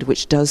mind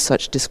which does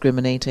such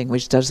discriminating,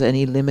 which does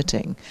any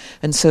limiting.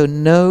 And so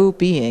no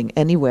being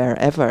anywhere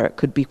ever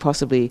could be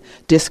possibly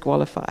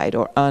disqualified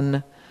or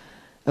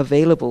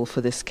unavailable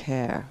for this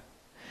care.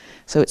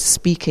 So it's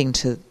speaking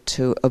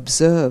to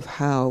observe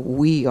how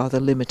we are the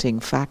limiting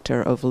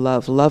factor of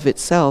love. Love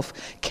itself,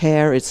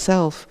 care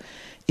itself,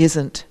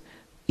 isn't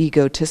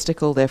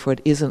egotistical, therefore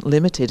it isn't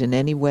limited in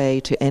any way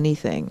to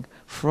anything,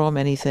 from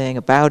anything,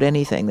 about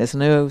anything. There's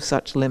no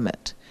such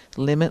limit.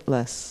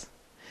 Limitless.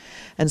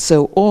 And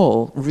so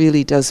all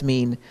really does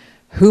mean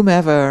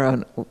whomever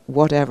and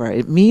whatever.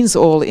 It means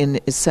all in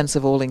a sense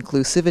of all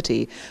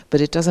inclusivity, but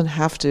it doesn't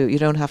have to, you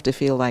don't have to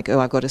feel like, oh,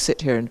 I've got to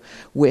sit here and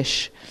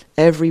wish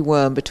every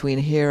worm between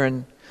here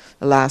and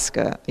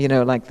Alaska,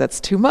 like that's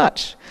too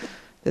much.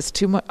 There's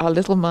too much. Our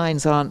little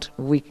minds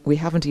we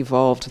haven't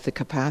evolved the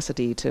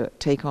capacity to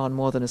take on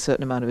more than a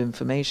certain amount of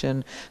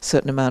information,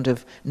 certain amount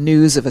of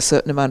news of a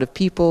certain amount of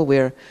people.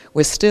 We're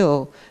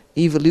still,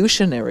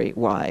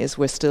 evolutionary-wise,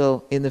 we're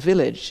still in the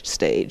village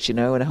stage, and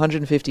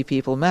 150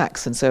 people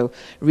max. And so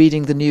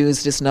reading the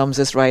news just numbs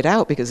us right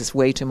out because it's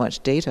way too much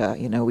data.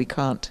 We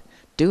can't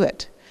do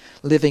it.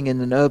 Living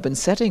in an urban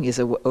setting is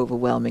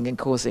overwhelming and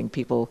causing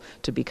people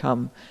to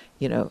become,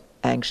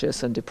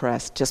 anxious and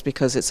depressed just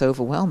because it's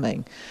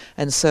overwhelming.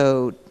 And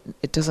so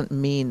it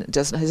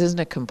isn't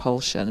a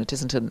compulsion, it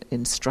isn't an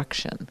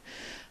instruction.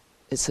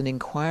 It's an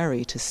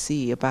inquiry to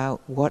see about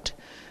what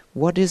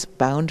is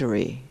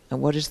boundary and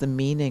what is the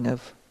meaning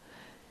of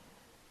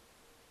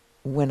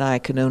when I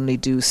can only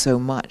do so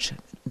much.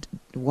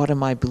 What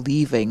am I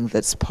believing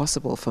that's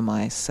possible for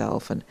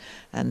myself,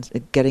 and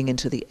getting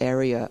into the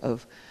area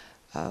of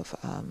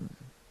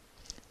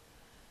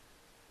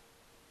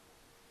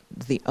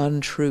the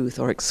untruth,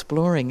 or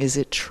exploring, is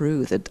it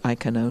true that I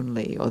can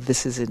only, or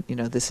this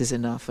is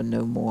enough and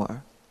no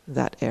more,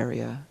 that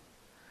area.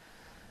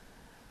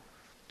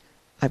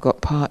 I've got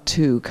part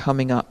 2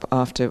 coming up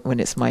after, when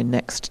it's my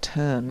next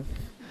turn.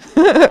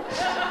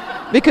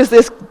 Because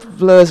this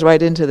blurs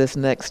right into this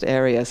next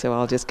area, so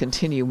I'll just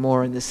continue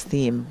more in this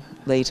theme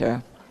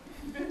later.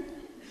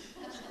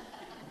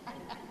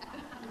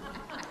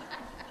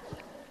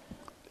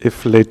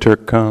 If later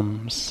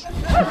comes.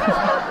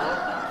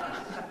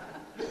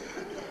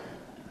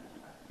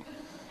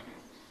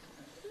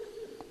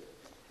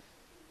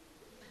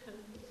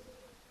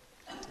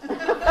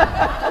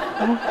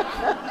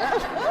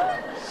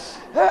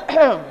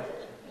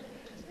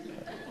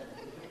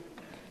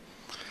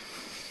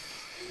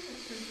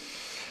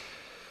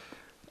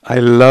 I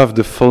love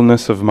the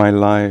fullness of my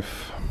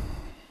life.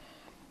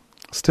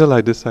 Still, I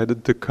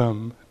decided to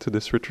come to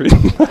this retreat.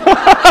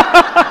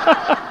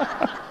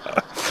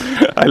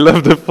 I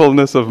love the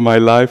fullness of my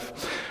life.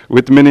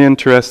 With many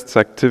interests,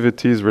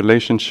 activities,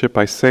 relationship,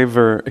 I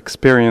savor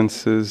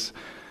experiences,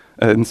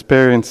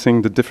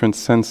 experiencing the different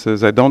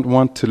senses. I don't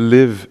want to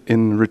live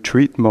in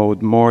retreat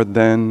mode more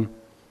than,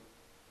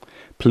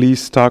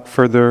 please talk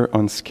further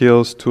on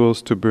skills,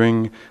 tools to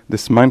bring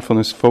this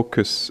mindfulness,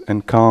 focus,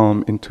 and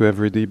calm into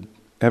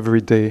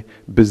everyday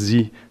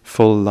busy,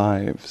 full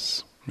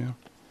lives.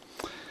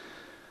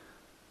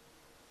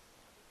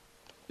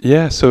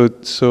 Yeah, so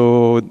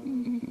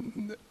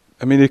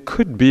I mean, it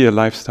could be a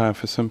lifestyle.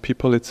 For some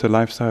people, it's a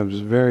lifestyle. It's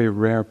very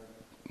rare,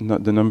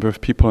 not the number of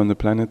people on the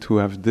planet who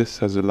have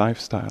this as a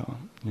lifestyle,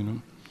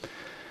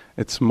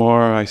 It's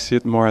more, I see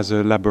it more as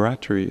a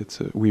laboratory.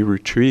 We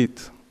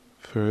retreat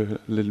for a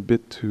little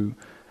bit to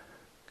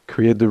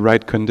create the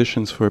right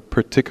conditions for a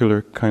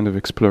particular kind of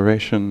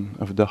exploration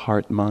of the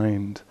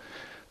heart-mind.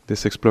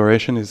 This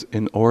exploration is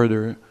in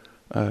order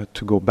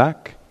to go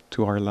back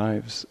to our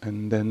lives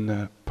and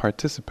then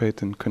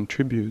participate and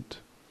contribute.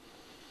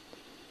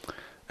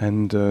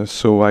 And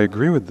so I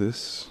agree with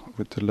this,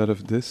 with a lot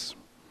of this.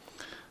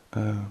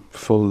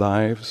 Full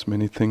lives,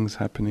 many things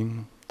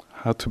happening.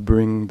 How to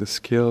bring the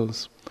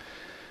skills.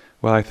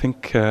 Well, I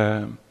think,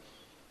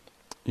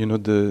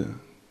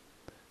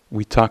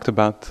 we talked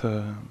about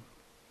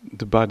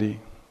the body.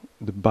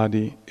 The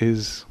body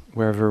is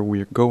wherever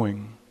we're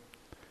going.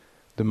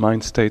 The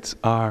mind states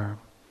are.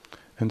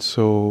 And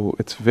so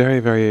it's very,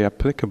 very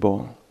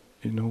applicable.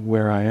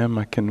 Where I am,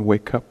 I can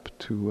wake up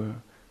to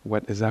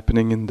what is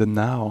happening in the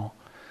now.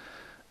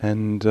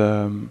 And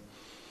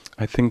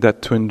I think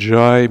that to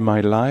enjoy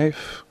my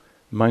life,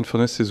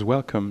 mindfulness is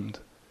welcomed.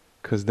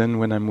 Because then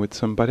when I'm with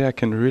somebody, I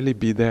can really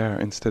be there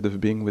instead of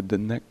being with the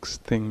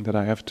next thing that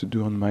I have to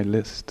do on my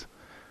list.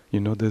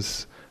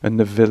 There's an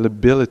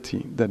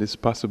availability that is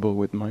possible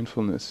with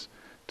mindfulness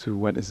to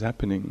what is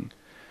happening.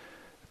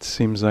 It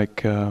seems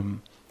like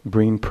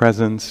bringing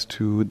presence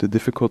to the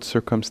difficult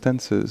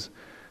circumstances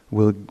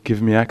will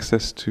give me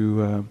access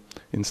to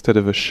instead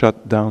of a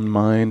shut down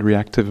mind,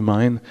 reactive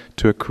mind,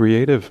 to a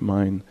creative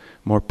mind,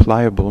 more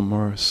pliable,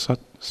 more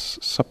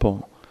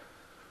supple.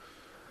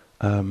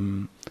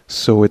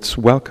 So it's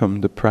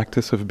welcome, the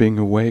practice of being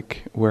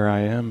awake where I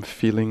am,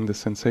 feeling the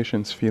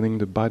sensations, feeling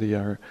the body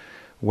are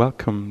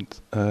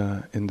welcomed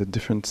in the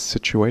different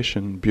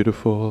situation,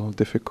 beautiful,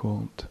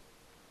 difficult.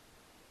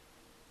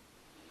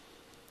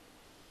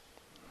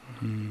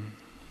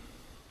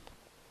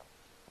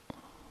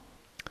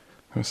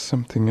 There's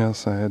something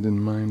else I had in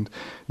mind.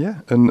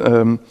 Yeah,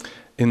 and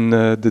in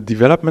the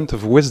development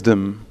of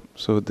wisdom,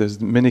 so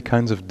there's many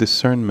kinds of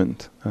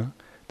discernment.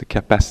 The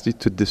capacity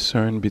to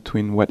discern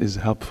between what is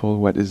helpful,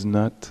 what is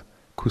not,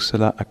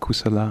 kusala,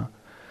 akusala.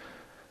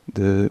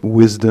 The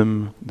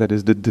wisdom that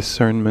is the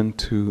discernment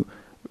to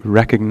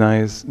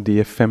recognize the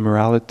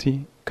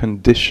ephemerality,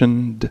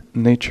 conditioned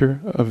nature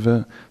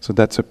of so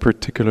that's a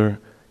particular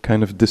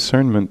kind of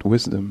discernment,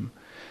 wisdom.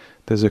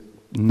 There's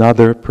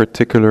another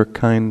particular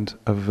kind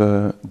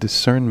of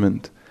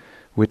discernment,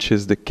 which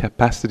is the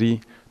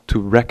capacity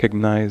to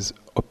recognize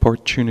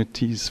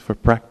opportunities for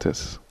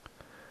practice.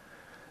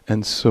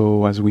 And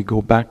so as we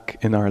go back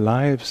in our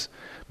lives,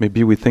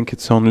 maybe we think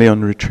it's only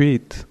on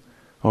retreat,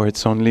 or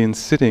it's only in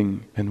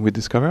sitting, and we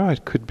discover,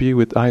 it could be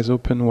with eyes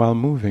open while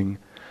moving.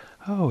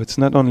 Oh, it's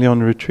not only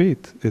on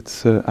retreat,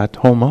 it's at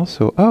home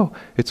also. Oh,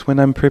 it's when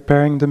I'm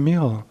preparing the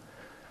meal.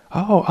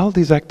 Oh, all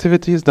these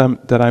activities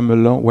that I'm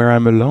alone, where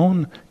I'm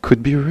alone,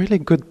 could be really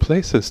good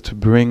places to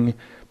bring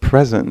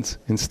presence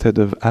instead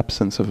of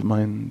absence of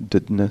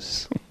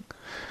mindedness,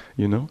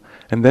 you know?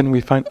 And then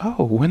we find,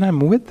 when I'm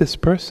with this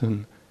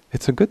person,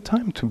 it's a good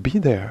time to be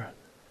there.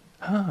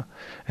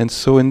 And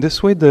so in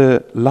this way,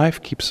 the life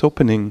keeps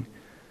opening.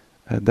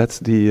 That's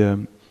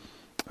the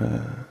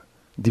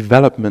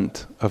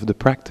development of the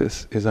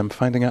practice, is I'm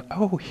finding out,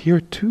 here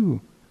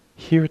too.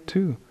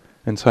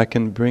 And so I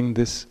can bring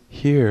this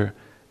here,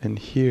 and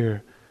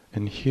here,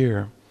 and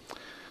here.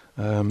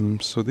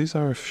 So these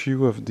are a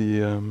few of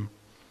the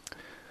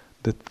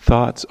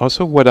thoughts.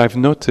 Also, what I've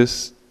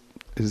noticed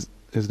is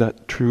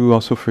that true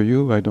also for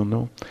you? I don't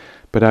know.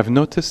 But I've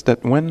noticed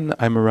that when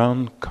I'm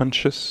around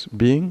conscious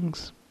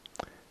beings,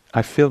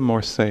 I feel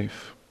more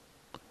safe.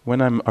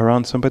 When I'm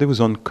around somebody who's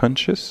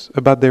unconscious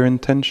about their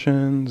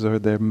intentions or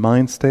their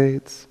mind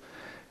states,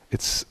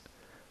 it's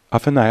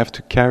often I have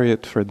to carry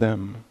it for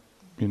them,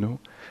 you know.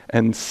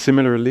 And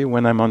similarly,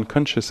 when I'm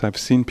unconscious, I've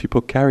seen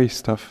people carry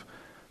stuff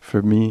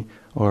for me,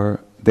 or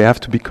they have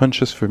to be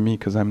conscious for me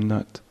because I'm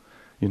not,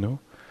 you know.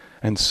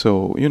 And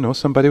so, you know,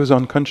 somebody who's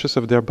unconscious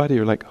of their body,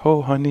 you're like,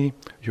 honey,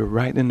 you're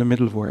right in the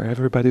middle of where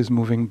everybody's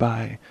moving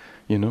by,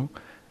 you know.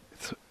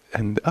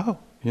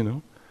 You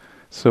know.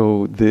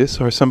 So this,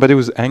 or somebody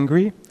who's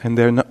angry and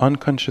they're not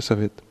unconscious of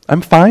it.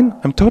 I'm fine,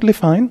 I'm totally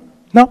fine.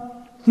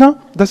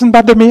 No, doesn't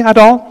bother me at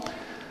all.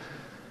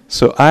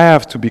 So I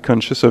have to be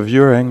conscious of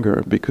your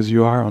anger because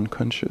you are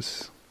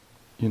unconscious,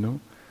 you know.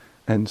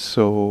 And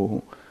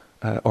so,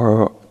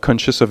 or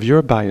conscious of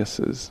your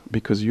biases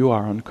because you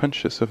are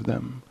unconscious of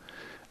them.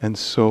 And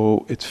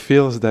so it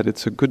feels that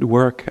it's a good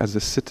work as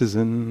a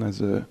citizen, as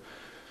a,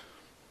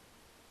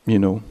 you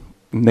know,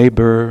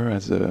 neighbor,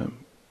 as a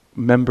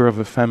member of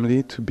a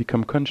family to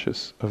become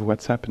conscious of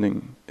what's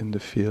happening in the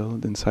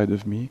field inside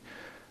of me.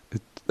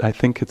 I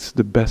think it's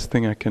the best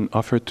thing I can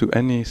offer to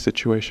any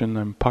situation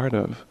I'm part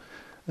of,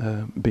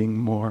 being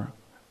more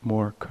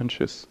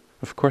conscious.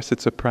 Of course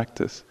it's a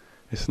practice.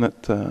 It's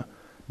not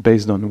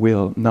based on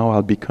will. Now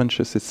I'll be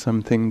conscious. It's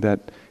something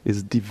that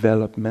is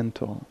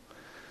developmental.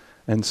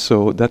 And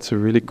so that's a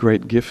really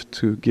great gift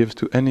to give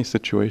to any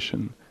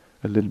situation,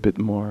 a little bit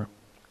more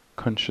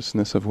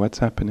consciousness of what's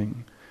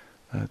happening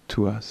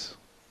to us.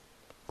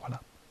 Voilà.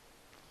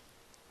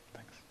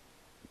 Thanks.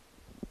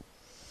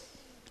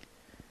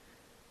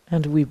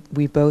 And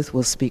we both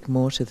will speak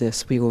more to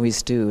this. We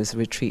always do as the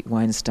retreat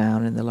winds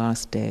down in the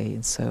last day.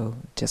 And so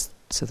just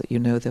so that you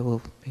know, there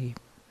will be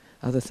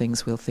other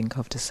things we'll think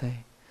of to say.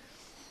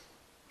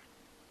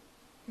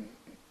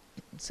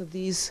 So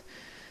these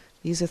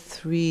are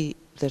three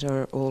that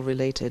are all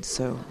related,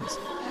 so...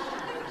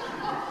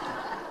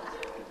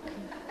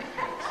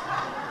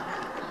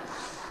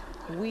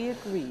 We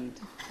agreed.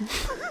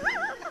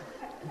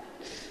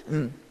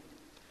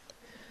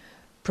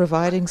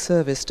 Providing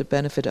service to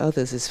benefit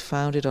others is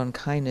founded on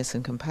kindness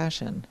and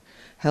compassion.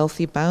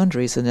 Healthy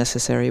boundaries are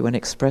necessary when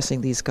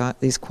expressing these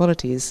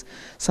qualities.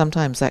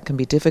 Sometimes that can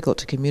be difficult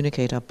to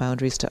communicate our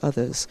boundaries to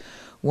others.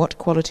 What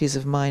qualities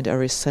of mind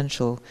are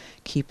essential,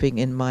 keeping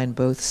in mind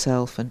both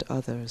self and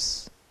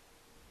others?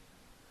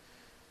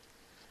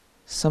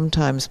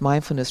 Sometimes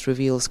mindfulness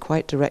reveals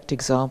quite direct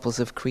examples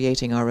of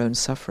creating our own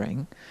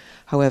suffering.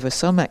 However,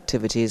 some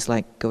activities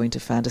like going to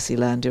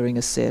Fantasyland during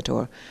a sit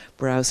or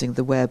browsing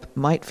the web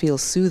might feel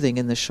soothing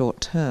in the short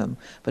term,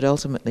 but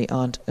ultimately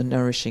aren't a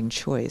nourishing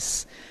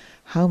choice.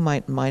 How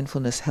might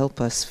mindfulness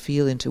help us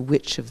feel into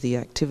which of the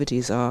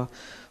activities are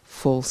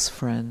false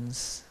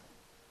friends?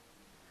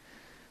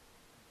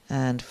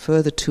 And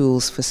further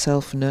tools for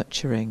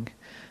self-nurturing.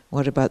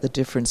 What about the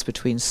difference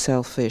between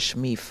selfish,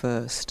 me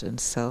first, and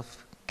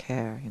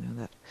self-care? You know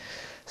that.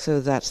 So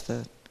that's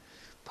the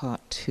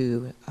part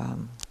 2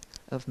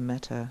 of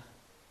metta.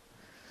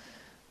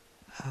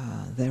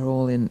 They're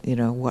all in,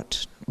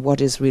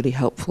 what is really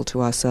helpful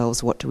to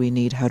ourselves, what do we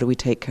need, how do we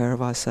take care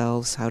of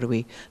ourselves, how do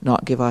we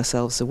not give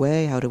ourselves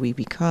away, how do we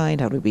be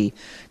kind, how do we be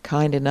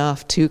kind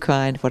enough, too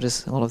kind, what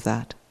is all of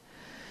that.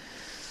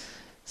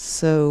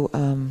 So,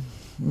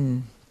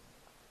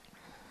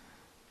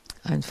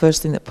 and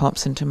first thing that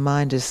pops into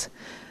mind is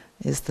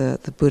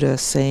the Buddha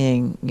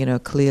saying,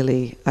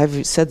 clearly,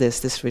 I've said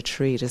this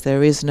retreat, is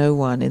there is no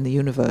one in the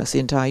universe, the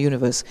entire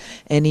universe,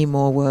 any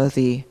more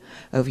worthy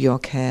of your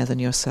care than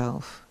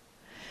yourself.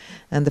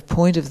 And the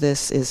point of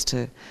this is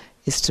to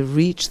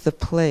reach the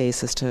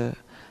place, is to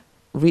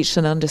reach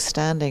an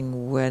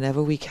understanding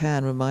whenever we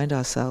can, remind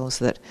ourselves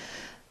that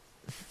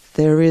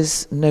there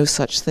is no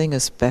such thing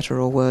as better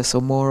or worse,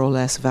 or more or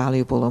less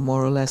valuable, or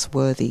more or less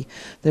worthy.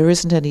 There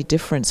isn't any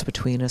difference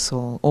between us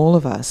all. All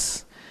of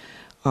us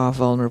are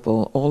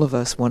vulnerable. All of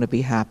us want to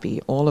be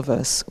happy. All of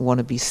us want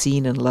to be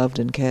seen and loved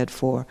and cared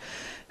for.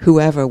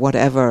 Whoever,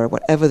 whatever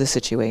the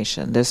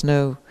situation. There's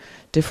no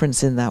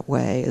difference in that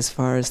way as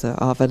far as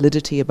our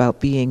validity about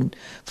being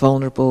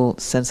vulnerable,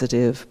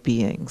 sensitive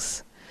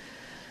beings.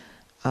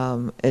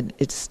 And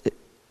it's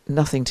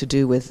nothing to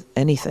do with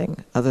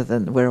anything other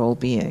than we're all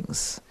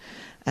beings.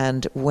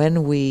 And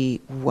when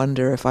we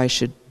wonder if I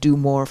should do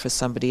more for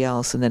somebody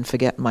else and then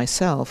forget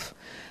myself,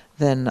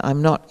 then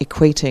I'm not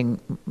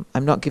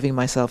giving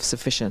myself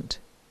sufficient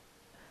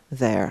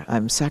there.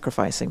 I'm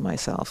sacrificing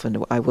myself,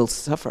 and I will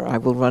suffer. I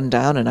will run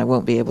down, and I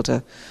won't be able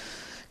to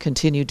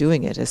continue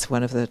doing it. It's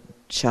one of the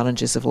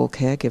challenges of all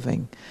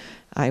caregiving.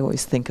 I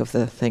always think of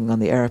the thing on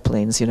the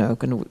airplanes,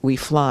 and we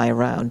fly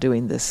around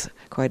doing this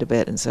quite a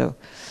bit, and so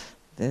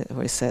it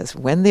always says,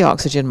 when the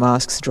oxygen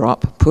masks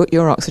drop, put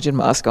your oxygen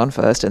mask on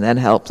first and then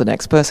help the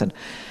next person.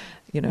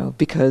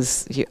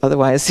 Because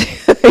otherwise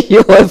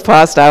you will have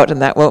passed out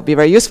and that won't be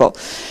very useful.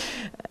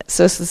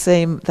 So it's the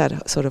same,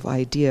 that sort of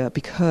idea,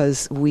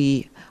 because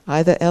we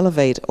either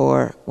elevate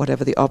or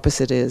whatever the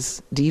opposite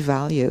is,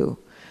 devalue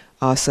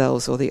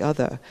ourselves or the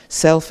other.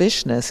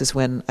 Selfishness is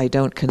when I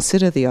don't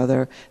consider the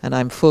other and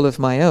I'm full of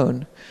my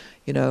own,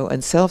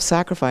 and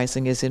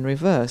self-sacrificing is in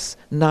reverse,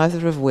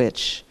 neither of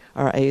which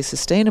are A,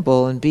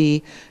 sustainable, and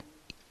B,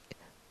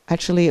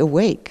 actually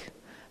awake.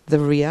 The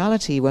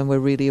reality when we're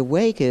really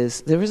awake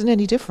is there isn't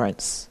any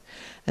difference.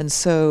 And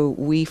so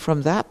we,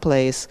 from that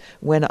place,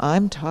 when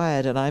I'm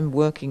tired and I'm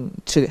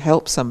working to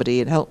help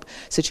somebody and help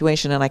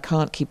situation and I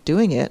can't keep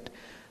doing it,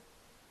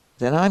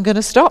 then I'm going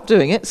to stop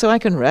doing it so I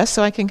can rest,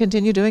 so I can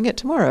continue doing it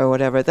tomorrow or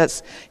whatever.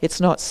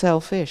 It's not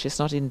selfish, it's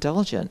not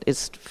indulgent,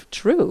 it's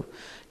true.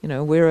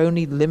 We're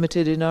only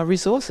limited in our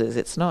resources.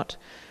 It's not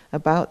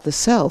about the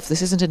self.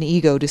 This isn't an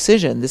ego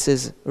decision. This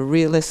is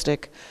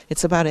realistic.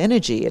 It's about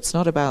energy. It's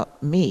not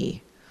about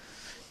me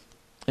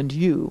and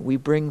you. We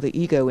bring the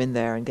ego in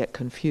there and get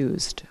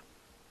confused.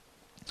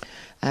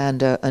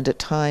 And at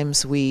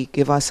times we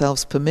give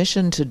ourselves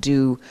permission to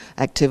do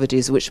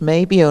activities which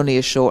may be only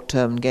a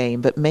short-term gain,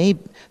 but may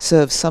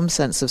serve some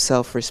sense of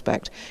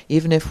self-respect,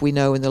 even if we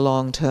know in the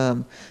long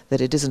term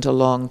that it isn't a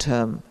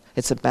long-term,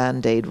 it's a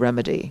band-aid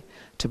remedy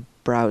to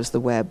browse the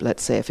web,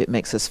 let's say, if it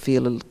makes us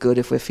feel good,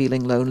 if we're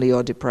feeling lonely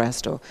or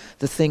depressed, or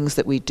the things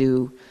that we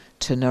do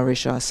to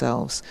nourish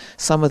ourselves.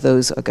 Some of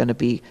those are going to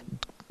be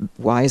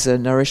wiser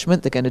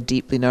nourishment, they're going to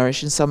deeply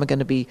nourish, and some are going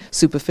to be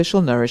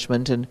superficial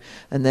nourishment, and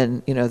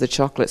then the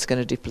chocolate's going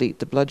to deplete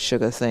the blood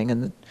sugar thing,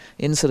 and the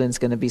insulin's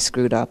going to be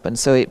screwed up. And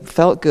so it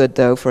felt good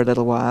though for a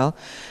little while.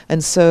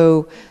 And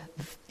so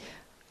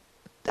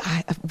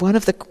one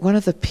of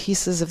the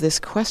pieces of this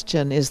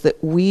question is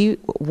that we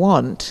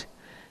want,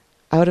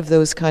 out of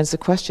those kinds of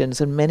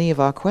questions, and many of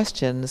our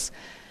questions,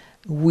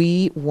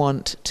 we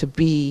want to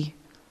be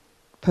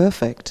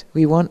perfect.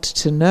 We want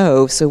to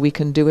know so we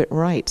can do it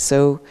right.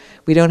 So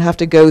we don't have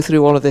to go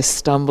through all of this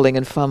stumbling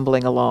and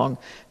fumbling along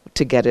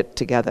to get it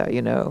together,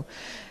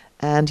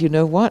 And you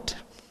know what?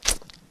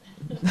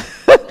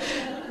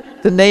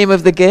 The name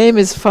of the game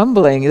is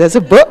fumbling. There's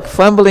a book,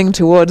 Fumbling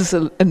Towards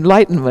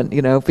Enlightenment,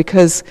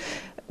 because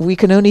we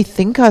can only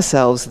think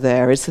ourselves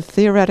there. It's a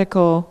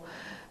theoretical,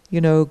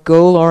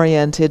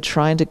 goal-oriented,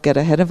 trying to get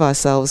ahead of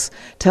ourselves.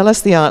 Tell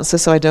us the answer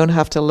so I don't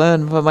have to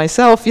learn for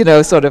myself,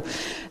 sort of.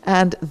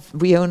 And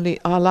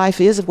our life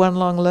is one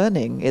long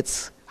learning.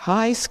 It's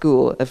high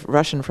school. A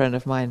Russian friend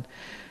of mine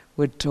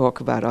would talk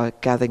about our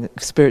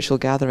spiritual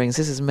gatherings.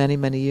 This is many,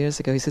 many years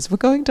ago. He says, we're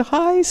going to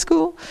high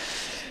school.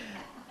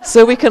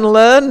 So we can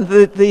learn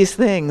these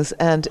things.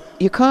 And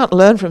you can't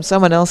learn from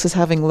someone else's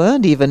having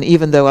learned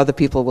even though other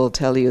people will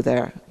tell you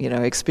their,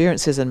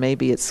 experiences, and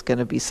maybe it's going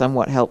to be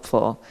somewhat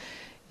helpful.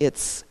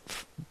 It's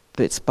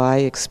by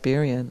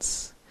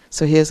experience.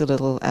 So here's a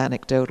little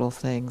anecdotal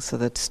thing. So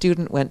the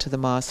student went to the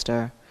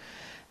master,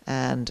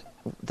 and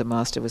the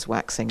master was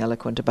waxing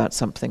eloquent about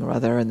something or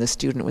other, and the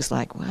student was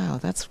like, wow,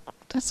 that's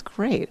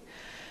great.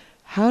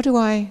 How do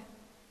I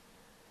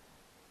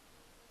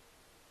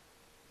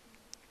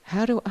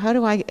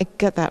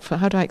get that?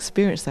 How do I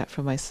experience that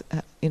for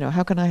myself?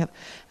 How can I have?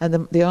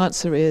 And the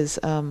answer is,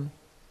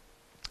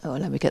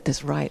 let me get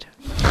this right.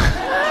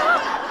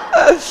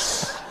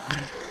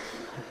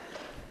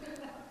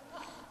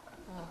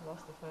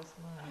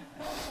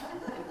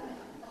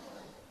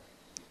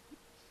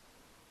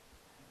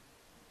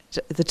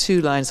 the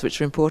two lines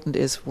which are important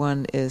is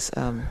one is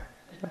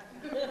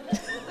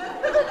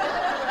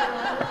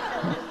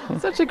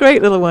such a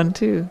great little one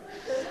too.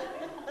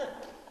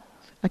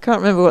 I can't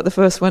remember what the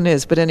first one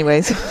is, but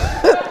anyways,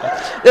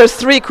 there's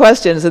 3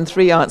 questions and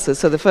 3 answers.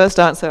 So the first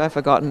answer I've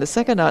forgotten. The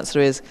second answer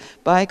is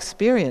by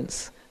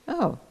experience.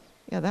 Oh,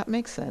 yeah, that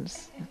makes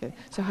sense. Okay.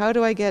 So how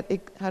do I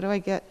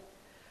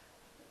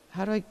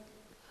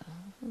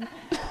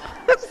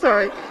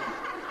sorry.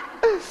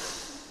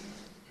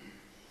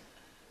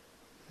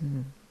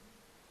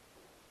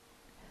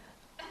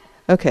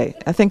 Okay,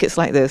 I think it's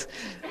like this.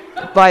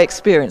 By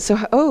experience.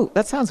 So,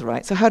 that sounds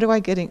right. So how do I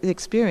get the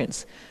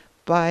experience?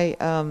 By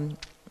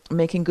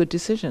making good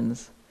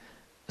decisions.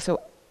 So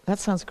that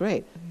sounds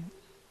great.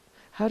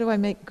 How do I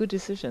make good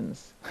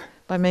decisions?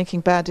 By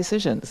making bad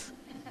decisions.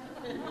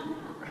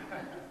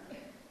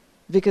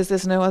 Because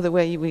there's no other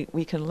way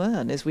we can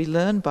learn, is we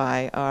learn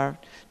by our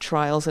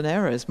trials and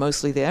errors,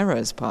 mostly the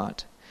errors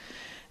part.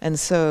 And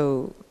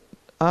so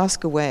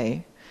ask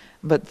away,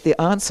 but the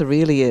answer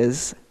really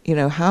is,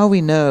 how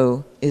we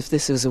know if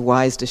this was a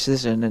wise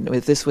decision and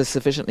if this was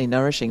sufficiently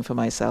nourishing for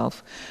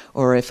myself,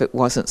 or if it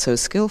wasn't so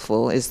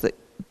skillful, is that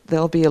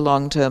there'll be a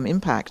long-term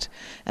impact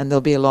and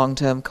there'll be a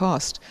long-term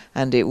cost,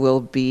 and it will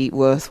be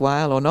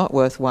worthwhile or not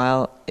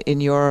worthwhile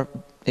in your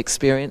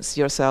experience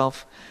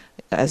yourself,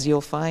 as you'll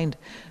find.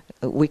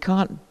 We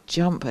can't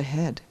jump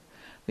ahead.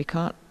 We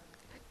can't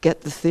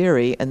get the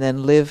theory and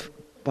then live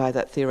by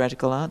that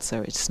theoretical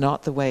answer. It's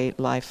not the way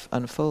life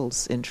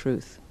unfolds in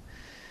truth.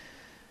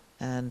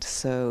 And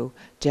so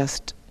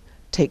just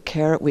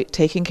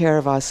taking care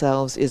of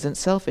ourselves isn't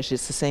selfish.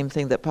 It's the same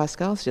thing that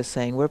Pascal's just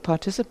saying. We're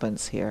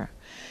participants here.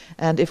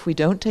 And if we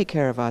don't take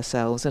care of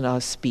ourselves and our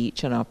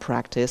speech and our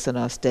practice and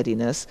our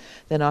steadiness,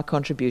 then our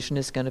contribution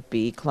is going to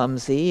be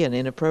clumsy and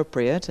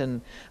inappropriate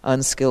and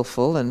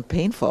unskillful and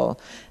painful.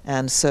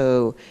 And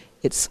so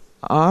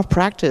our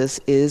practice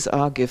is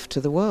our gift to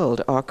the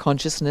world. Our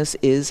consciousness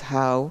is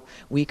how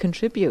we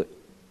contribute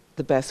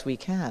the best we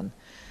can.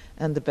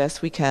 And the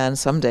best we can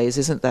some days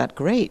isn't that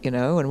great,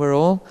 and we're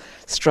all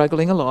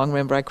struggling along.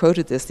 Remember, I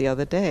quoted this the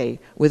other day,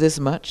 with as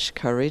much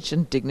courage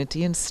and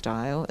dignity and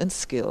style and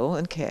skill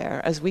and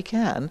care as we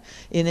can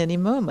in any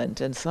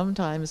moment. And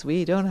sometimes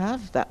we don't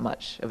have that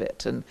much of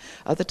it, and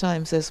other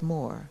times there's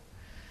more.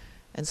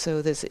 And so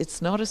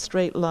it's not a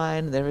straight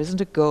line, there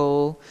isn't a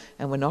goal,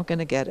 and we're not going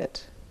to get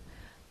it.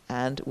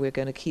 And we're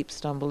going to keep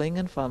stumbling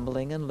and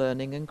fumbling and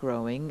learning and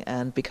growing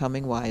and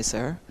becoming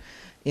wiser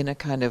in a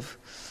kind of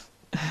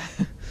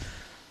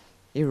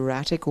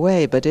erratic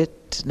way, but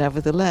it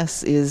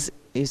nevertheless is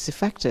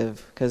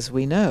effective, because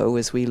we know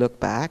as we look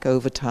back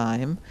over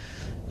time,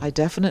 I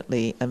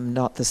definitely am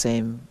not the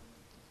same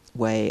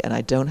way, and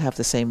I don't have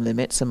the same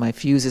limits, and my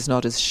fuse is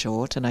not as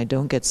short, and I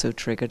don't get so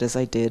triggered as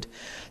I did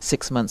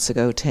 6 months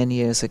ago, 10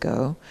 years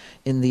ago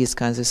in these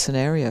kinds of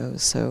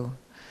scenarios. So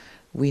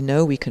we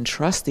know we can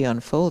trust the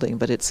unfolding,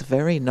 but it's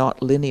very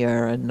not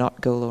linear and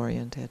not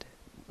goal-oriented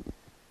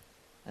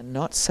and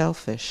not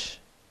selfish.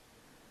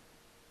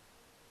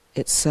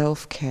 It's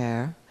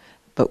self-care,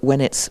 but when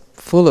it's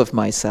full of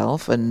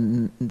myself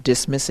and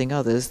dismissing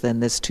others, then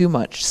there's too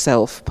much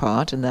self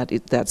part, and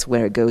that's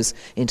where it goes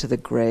into the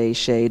grey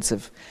shades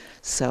of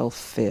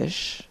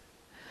selfish.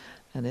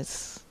 And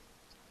it's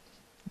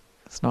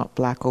not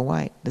black or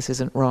white. This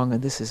isn't wrong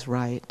and this is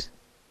right.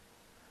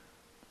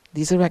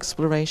 These are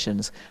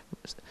explorations.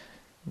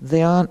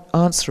 They aren't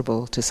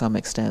answerable to some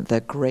extent. They're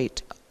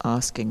great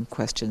asking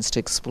questions to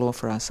explore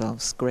for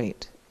ourselves.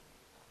 Great.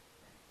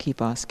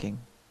 Keep asking.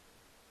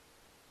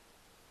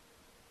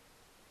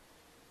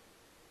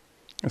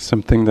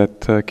 Something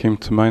that came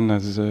to mind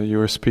as you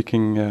were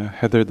speaking,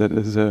 Heather, that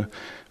is a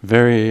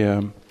very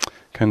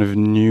kind of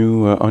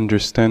new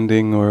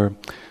understanding, or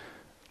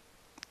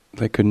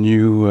like a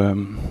new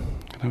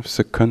it's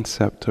a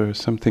concept or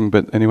something.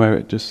 But anyway,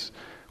 I just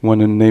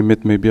want to name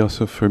it, maybe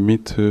also for me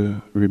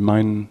to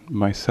remind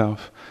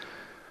myself.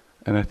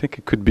 And I think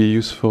it could be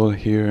useful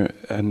here.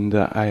 And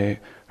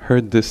I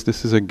heard this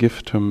is a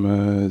gift from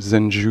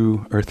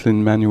Zenju,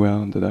 Earthlyn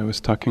Manuel, that I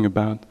was talking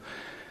about.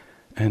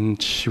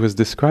 And she was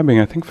describing,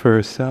 I think for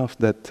herself,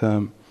 that,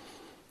 and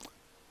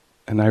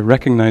I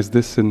recognized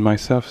this in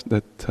myself,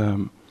 that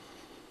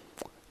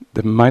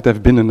there might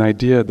have been an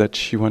idea that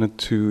she wanted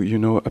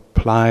to,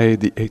 apply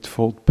the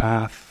Eightfold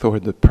Path or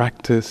the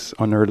practice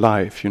on her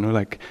life,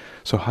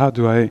 so how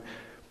do I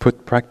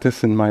put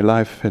practice in my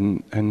life?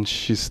 And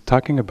she's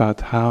talking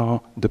about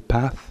how the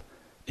path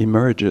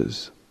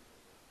emerges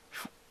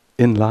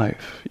in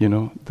life, I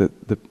don't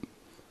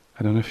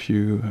know if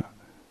you...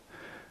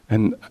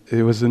 And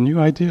it was a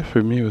new idea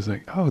for me. It was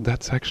like, oh,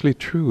 that's actually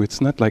true.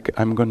 It's not like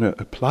I'm going to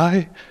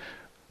apply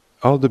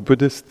all the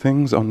Buddhist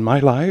things on my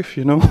life,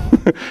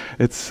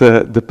 It's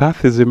the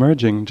path is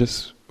emerging.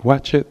 Just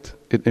watch it.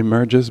 It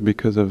emerges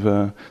because of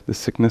the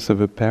sickness of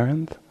a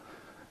parent.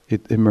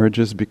 It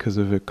emerges because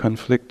of a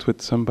conflict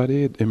with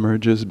somebody. It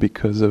emerges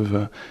because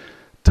of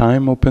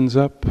time opens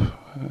up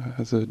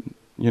as a,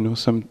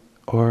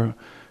 or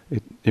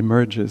it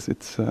emerges.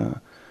 It's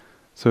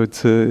So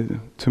to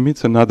me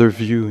it's another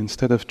view.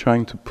 Instead of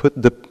trying to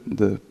put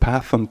the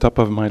path on top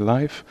of my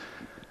life,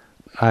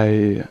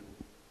 I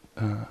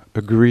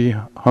agree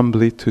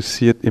humbly to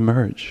see it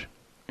emerge.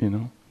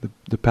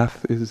 The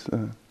path is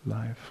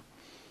life.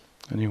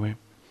 Anyway,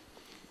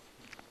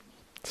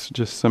 it's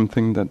just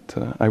something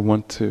that I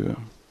want to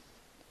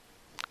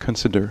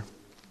consider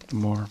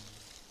more.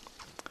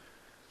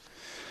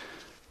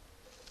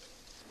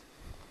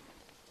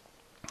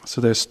 So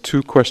there's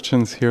two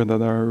questions here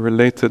that are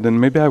related, and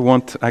maybe I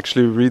won't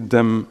actually read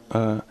them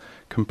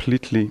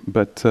completely,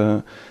 but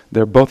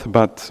they're both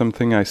about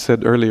something I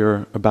said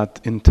earlier about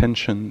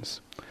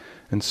intentions.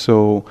 And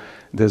so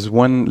there's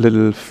one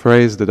little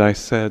phrase that I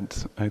said,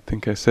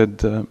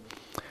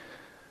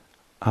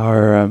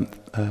 our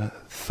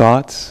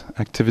thoughts,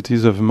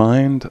 activities of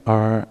mind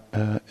are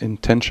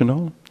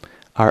intentional.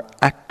 Our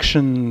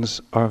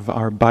actions of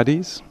our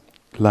bodies,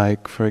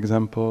 like for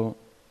example,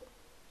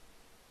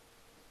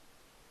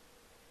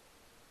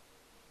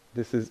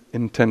 this is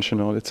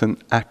intentional, it's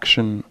an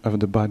action of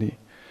the body.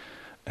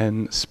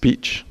 And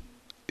speech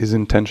is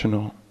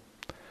intentional.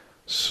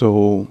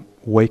 So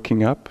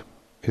waking up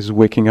is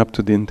waking up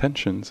to the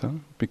intentions,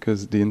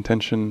 because the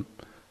intention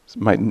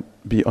might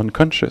be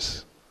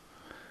unconscious.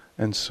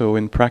 And so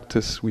in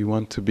practice we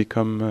want to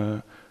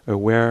become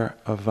aware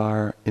of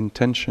our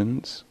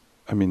intentions.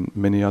 I mean,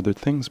 many other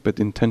things, but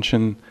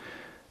intention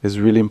is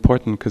really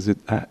important because it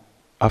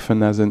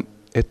often has an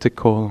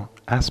ethical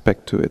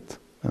aspect to it.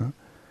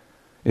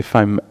 If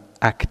I'm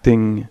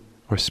acting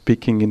or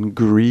speaking in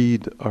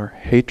greed or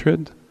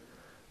hatred,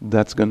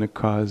 that's going to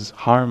cause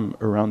harm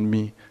around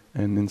me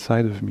and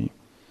inside of me.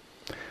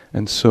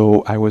 And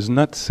so I was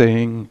not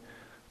saying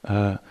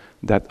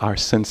that our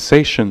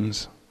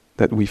sensations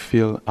that we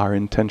feel are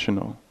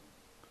intentional.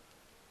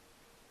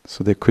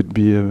 So there could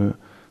be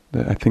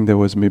I think there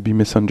was maybe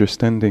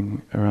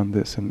misunderstanding around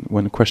this. And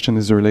when a question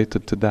is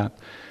related to that,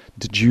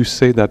 did you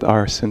say that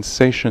our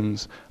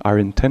sensations are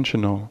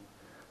intentional?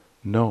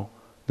 No.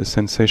 The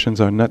sensations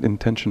are not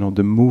intentional.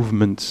 The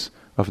movements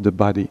of the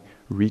body,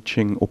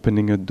 reaching,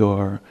 opening a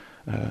door,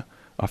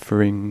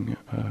 offering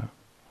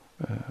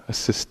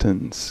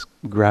assistance,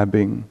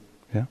 grabbing.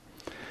 Yeah.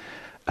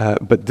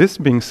 But this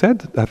being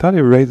said, I thought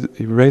it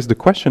raised the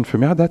question for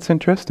me. That's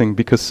interesting,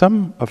 because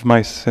some of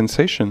my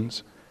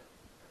sensations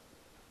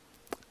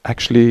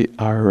actually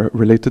are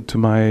related to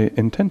my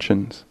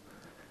intentions.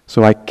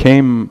 So I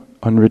came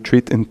on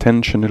retreat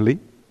intentionally.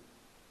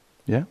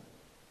 Yeah.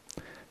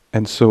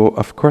 And so,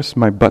 of course,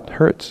 my butt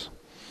hurts.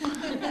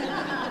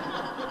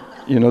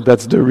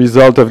 That's the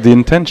result of the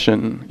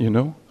intention,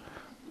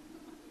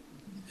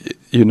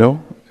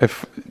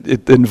 if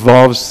it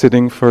involves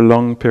sitting for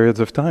long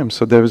periods of time.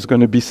 So there's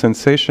going to be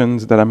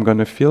sensations that I'm going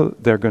to feel,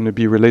 they're going to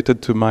be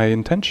related to my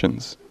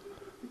intentions.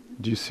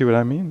 Do you see what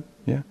I mean?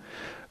 Yeah.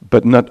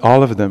 But not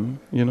all of them,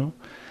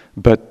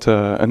 But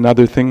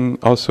another thing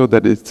also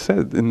that it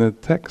said in the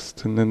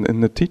text and in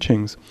the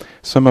teachings,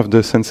 some of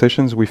the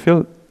sensations we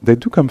feel, they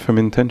do come from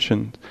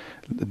intention.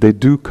 They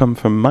do come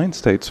from mind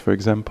states, for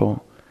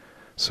example.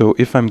 So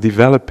if I'm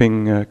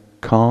developing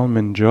calm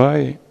and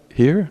joy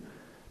here,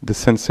 the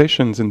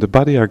sensations in the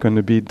body are going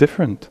to be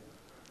different.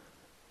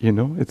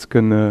 It's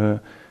going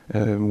to,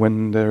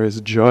 when there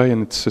is joy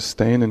and it's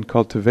sustained and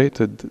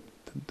cultivated,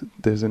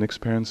 there's an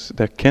experience,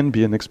 there can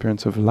be an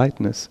experience of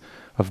lightness,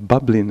 of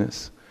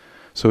bubbliness.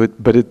 So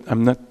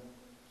I'm not,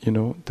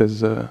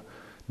 there's a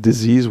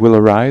disease will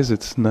arise,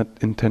 it's not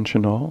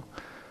intentional.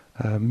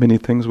 Many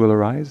things will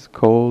arise,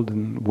 cold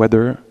and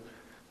weather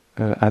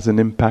has an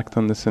impact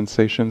on the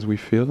sensations we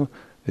feel.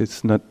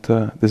 It's not,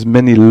 there's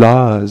many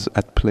laws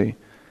at play.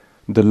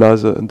 The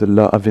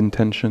law of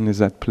intention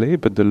is at play,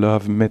 but the law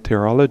of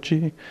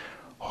meteorology,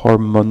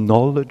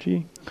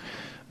 hormonology,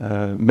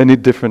 many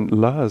different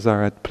laws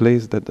are at play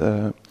that,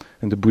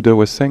 and the Buddha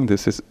was saying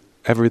this, is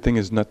everything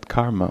is not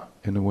karma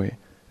in a way.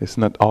 It's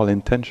not all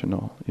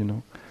intentional,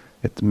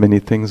 Many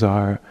things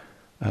are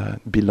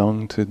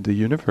belong to the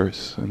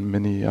universe and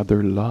many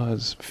other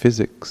laws,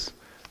 physics.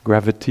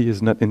 Gravity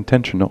is not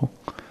intentional.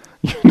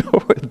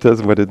 It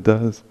does what it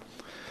does.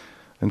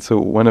 And so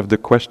one of the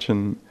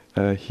questions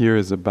here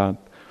is about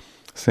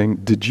saying,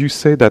 did you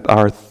say that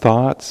our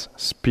thoughts,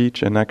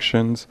 speech and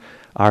actions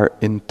are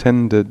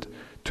intended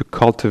to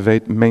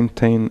cultivate,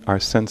 maintain our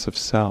sense of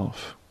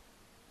self?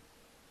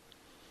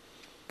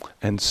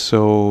 And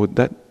so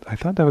I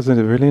thought that was a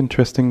really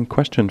interesting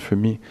question for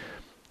me.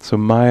 So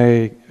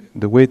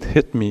the way it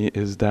hit me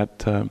is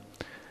that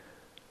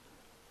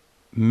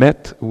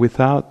met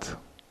without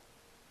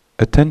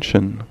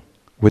attention,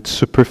 with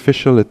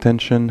superficial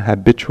attention,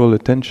 habitual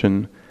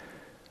attention,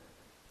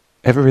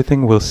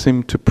 everything will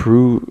seem to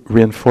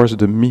reinforce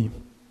the me.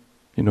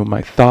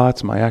 My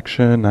thoughts, my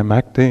action, I'm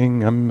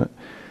acting,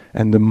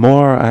 and the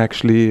more I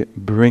actually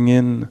bring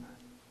in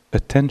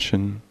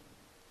attention,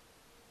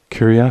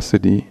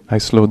 curiosity, I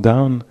slow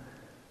down,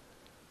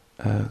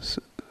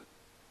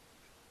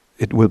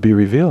 it will be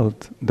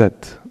revealed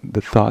that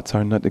the thoughts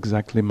are not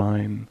exactly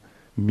mine,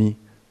 me,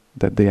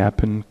 that they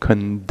happen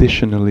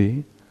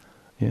conditionally,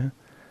 yeah,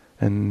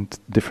 and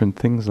different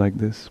things like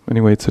this.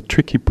 Anyway, it's a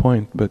tricky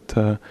point, but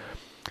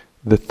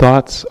the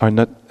thoughts are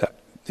not,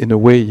 in a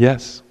way,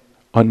 yes,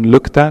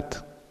 unlooked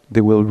at,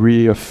 they will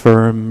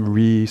reaffirm,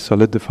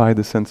 re-solidify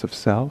the sense of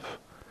self,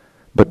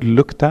 but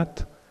looked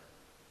at,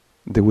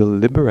 they will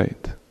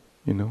liberate,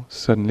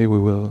 suddenly they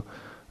will,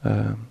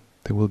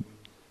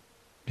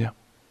 yeah.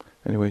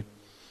 Anyway,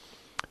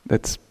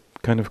 that's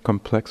kind of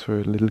complex for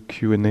a little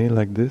Q&A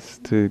like this,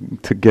 to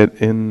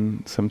get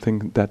in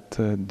something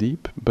that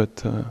deep,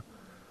 but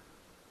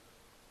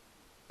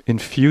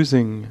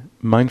infusing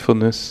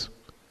mindfulness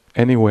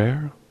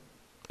anywhere,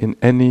 in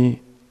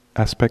any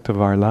aspect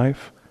of our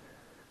life,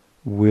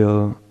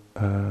 will,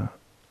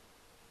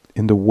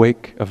 in the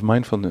wake of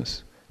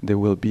mindfulness, there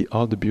will be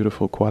all the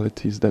beautiful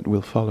qualities that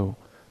will follow.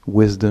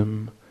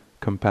 Wisdom,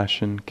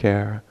 compassion,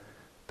 care.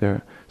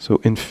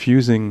 So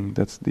infusing,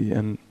 that's the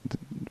end,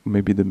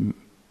 maybe the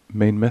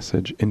main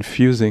message,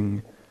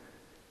 infusing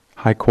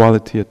high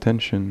quality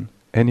attention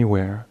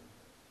anywhere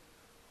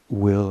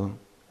will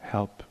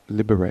help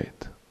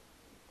liberate.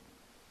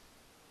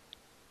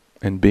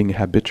 And being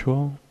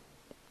habitual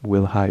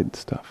will hide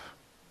stuff.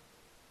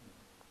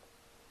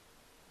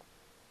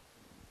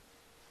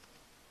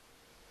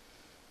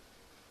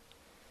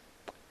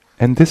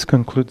 And this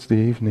concludes the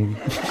evening.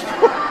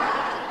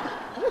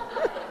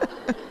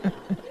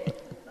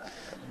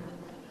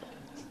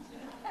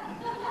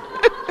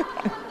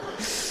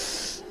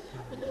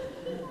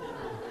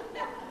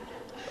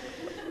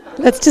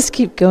 Let's just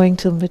keep going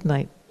till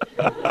midnight.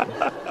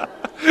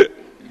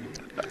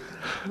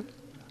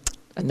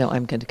 No,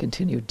 I'm going to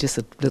continue just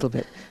a little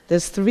bit.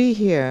 There's 3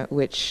 here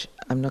which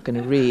I'm not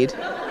going to read,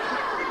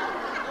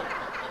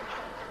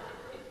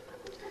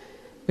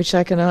 which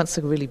I can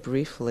answer really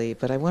briefly,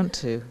 but I want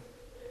to,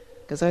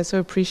 because I so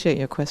appreciate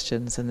your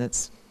questions, and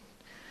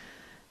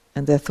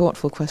they're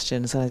thoughtful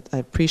questions. I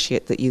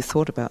appreciate that you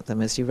thought about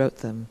them as you wrote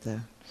them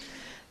there.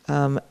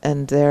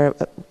 And there,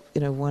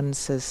 one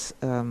says,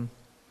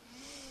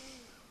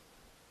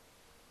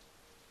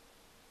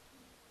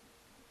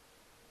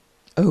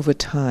 over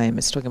time,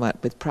 it's talking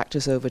about with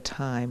practice over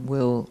time,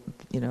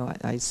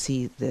 I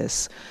see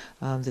this.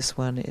 This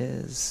one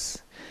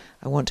is,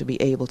 I want to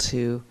be able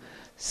to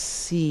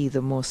see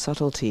the more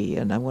subtlety,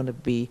 and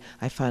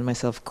I find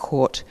myself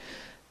caught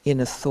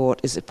in a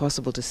thought. Is it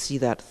possible to see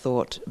that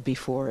thought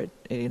before it,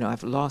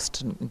 I've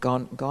lost and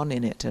gone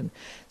in it? And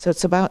so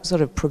it's about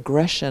sort of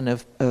progression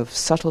of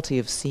subtlety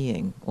of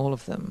seeing, all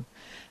of them.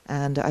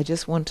 And I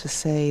just want to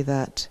say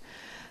that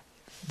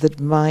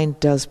the mind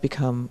does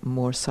become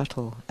more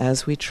subtle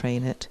as we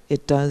train it.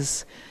 It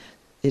does,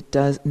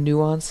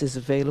 nuance is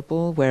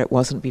available where it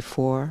wasn't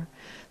before.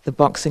 The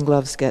boxing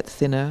gloves get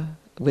thinner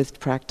with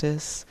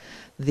practice.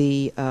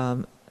 The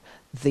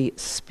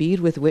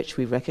speed with which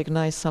we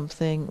recognize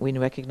something, we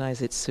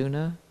recognize it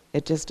sooner.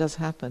 It just does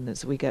happen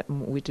as we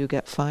do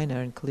get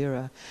finer and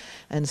clearer.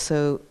 And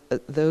so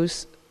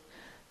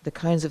the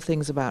kinds of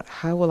things about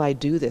how will I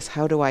do this?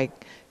 How do I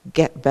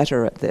get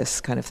better at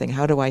this kind of thing?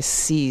 How do I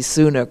see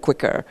sooner,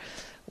 quicker?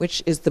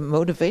 Which is the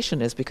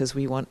motivation, is because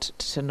we want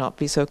to not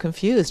be so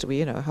confused.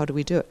 How do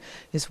we do it?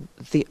 Is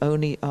the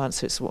only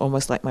answer. It's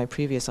almost like my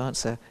previous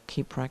answer,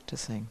 keep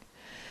practicing.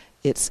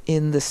 It's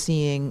in the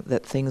seeing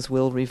that things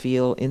will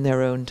reveal in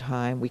their own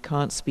time. We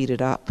can't speed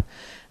it up.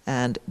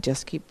 And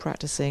just keep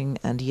practicing.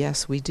 And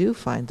yes, we do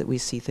find that we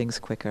see things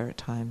quicker at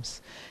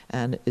times.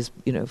 And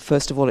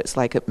first of all, it's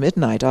like at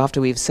midnight after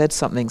we've said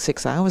something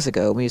 6 hours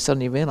ago, we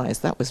suddenly realize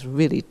that was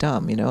really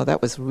dumb.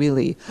 That was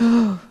really,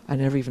 I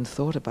never even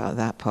thought about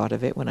that part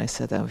of it when I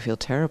said that. I feel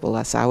terrible.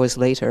 That's hours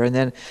later. And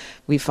then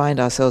we find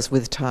ourselves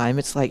with time.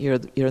 It's like you're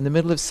in the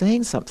middle of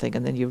saying something,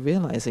 and then you're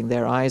realizing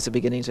their eyes are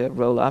beginning to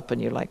roll up,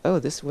 and you're like, oh,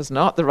 this was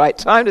not the right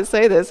time to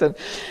say this.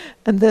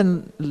 And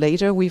then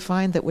later we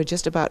find that we're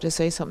just about to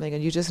say something,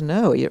 and you just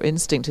know, your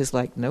instinct is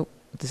like, nope,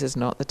 this is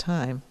not the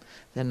time.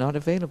 They're not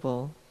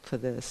available for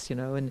this,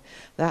 and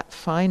that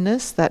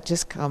fineness, that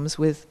just comes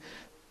with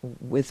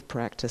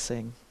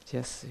practicing.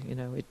 Just,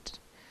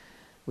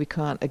 we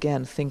can't,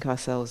 again, think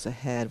ourselves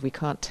ahead. We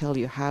can't tell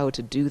you how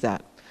to do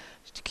that.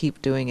 To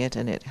keep doing it,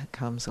 and it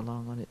comes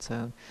along on its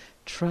own.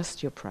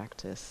 Trust your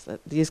practice.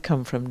 These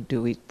come from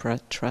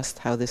trust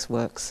how this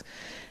works,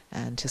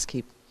 and just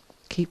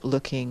keep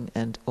looking,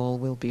 and all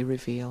will be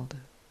revealed.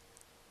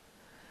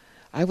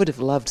 I would have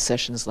loved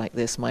sessions like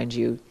this, mind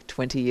you,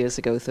 20 years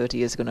ago, 30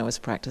 years ago when I was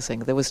practicing.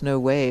 There was no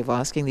way of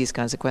asking these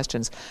kinds of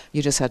questions.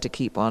 You just had to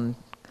keep on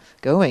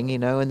going,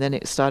 and then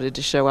it started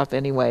to show up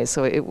anyway,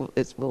 so it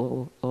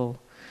will all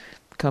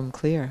come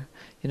clear.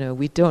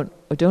 We don't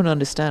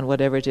understand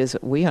whatever it is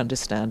that we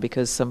understand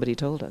because somebody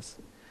told us.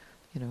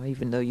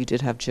 Even though you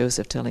did have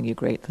Joseph telling you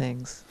great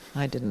things.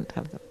 I didn't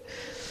have them.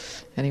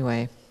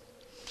 Anyway,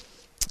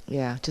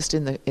 yeah, just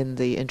in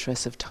the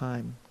interest of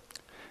time.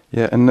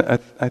 Yeah, and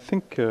I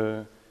think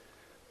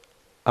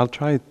I'll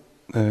try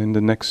in the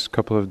next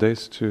couple of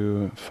days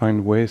to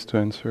find ways to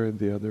answer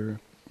the other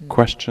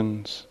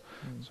questions.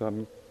 So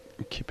I'm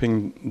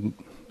keeping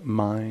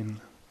mine.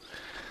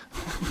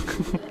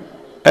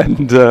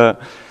 And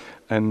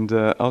And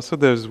also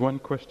there's one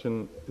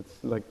question, it's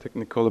like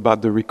technical,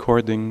 about the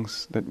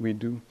recordings that we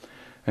do.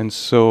 And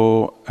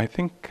so I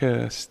think,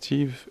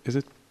 Steve,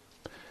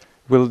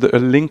 will a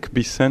link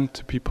be sent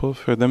to people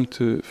for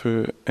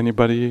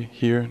anybody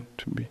here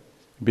to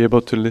be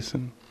able to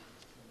listen?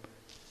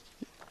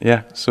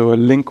 Yeah, so a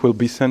link will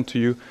be sent to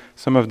you.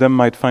 Some of them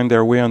might find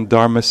their way on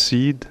Dharma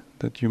Seed,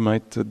 that you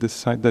might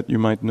decide that you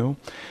might know.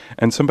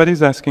 And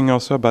somebody's asking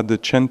also about the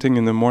chanting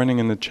in the morning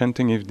and the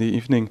chanting in the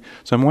evening.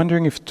 So I'm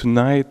wondering if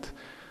tonight,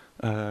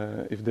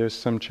 if there's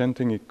some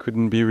chanting, it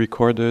couldn't be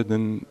recorded.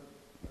 And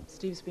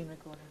Steve's been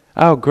recording.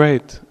 Oh,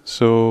 great.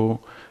 So,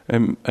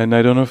 and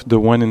I don't know if the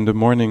one in the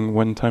morning,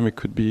 one time it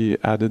could be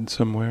added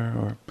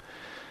somewhere,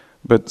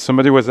 but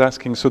somebody was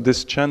asking, so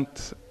this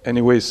chant,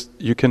 anyways,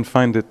 you can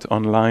find it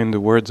online, the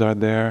words are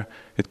there.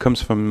 It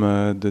comes from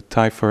the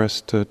Thai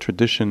forest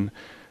tradition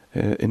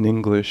in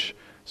English.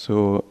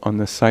 So on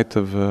the site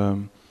of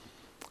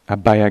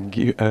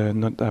Abhayagiri,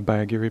 not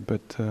Abhayagiri,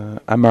 but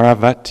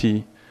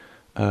Amaravati,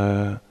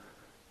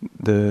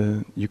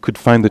 you could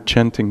find the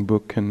chanting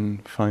book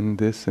and find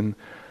this. And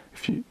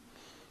if you,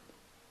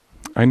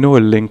 I know a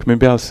link.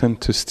 Maybe I'll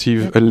send to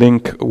Steve a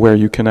link where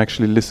you can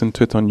actually listen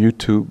to it on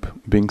YouTube.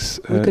 We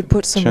could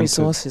put some chanted.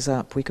 resources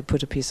up. We could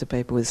put a piece of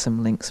paper with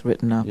some links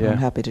written up. Yeah. I'm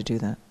happy to do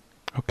that.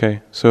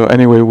 Okay. So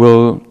anyway,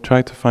 we'll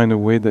try to find a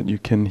way that you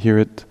can hear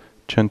it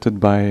chanted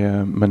by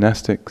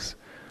monastics,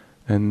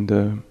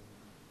 and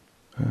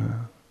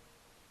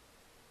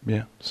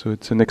yeah. So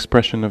it's an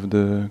expression of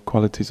the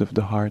qualities of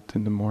the heart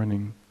in the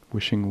morning: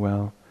 wishing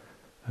well,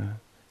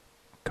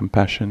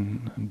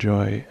 compassion,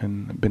 joy,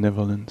 and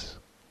benevolence.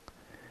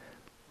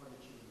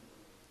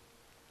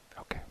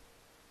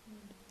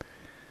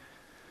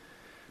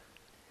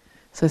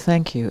 So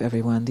thank you,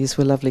 everyone. These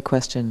were lovely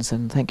questions,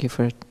 and thank you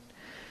for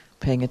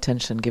paying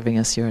attention, giving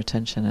us your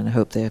attention, and I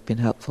hope they have been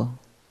helpful.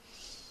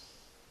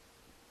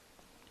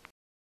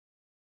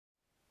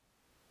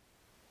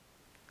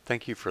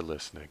 Thank you for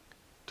listening.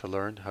 To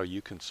learn how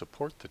you can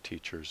support the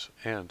teachers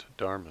and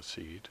Dharma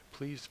Seed,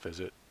 please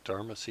visit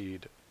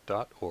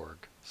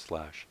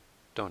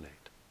dharmaseed.org/donate.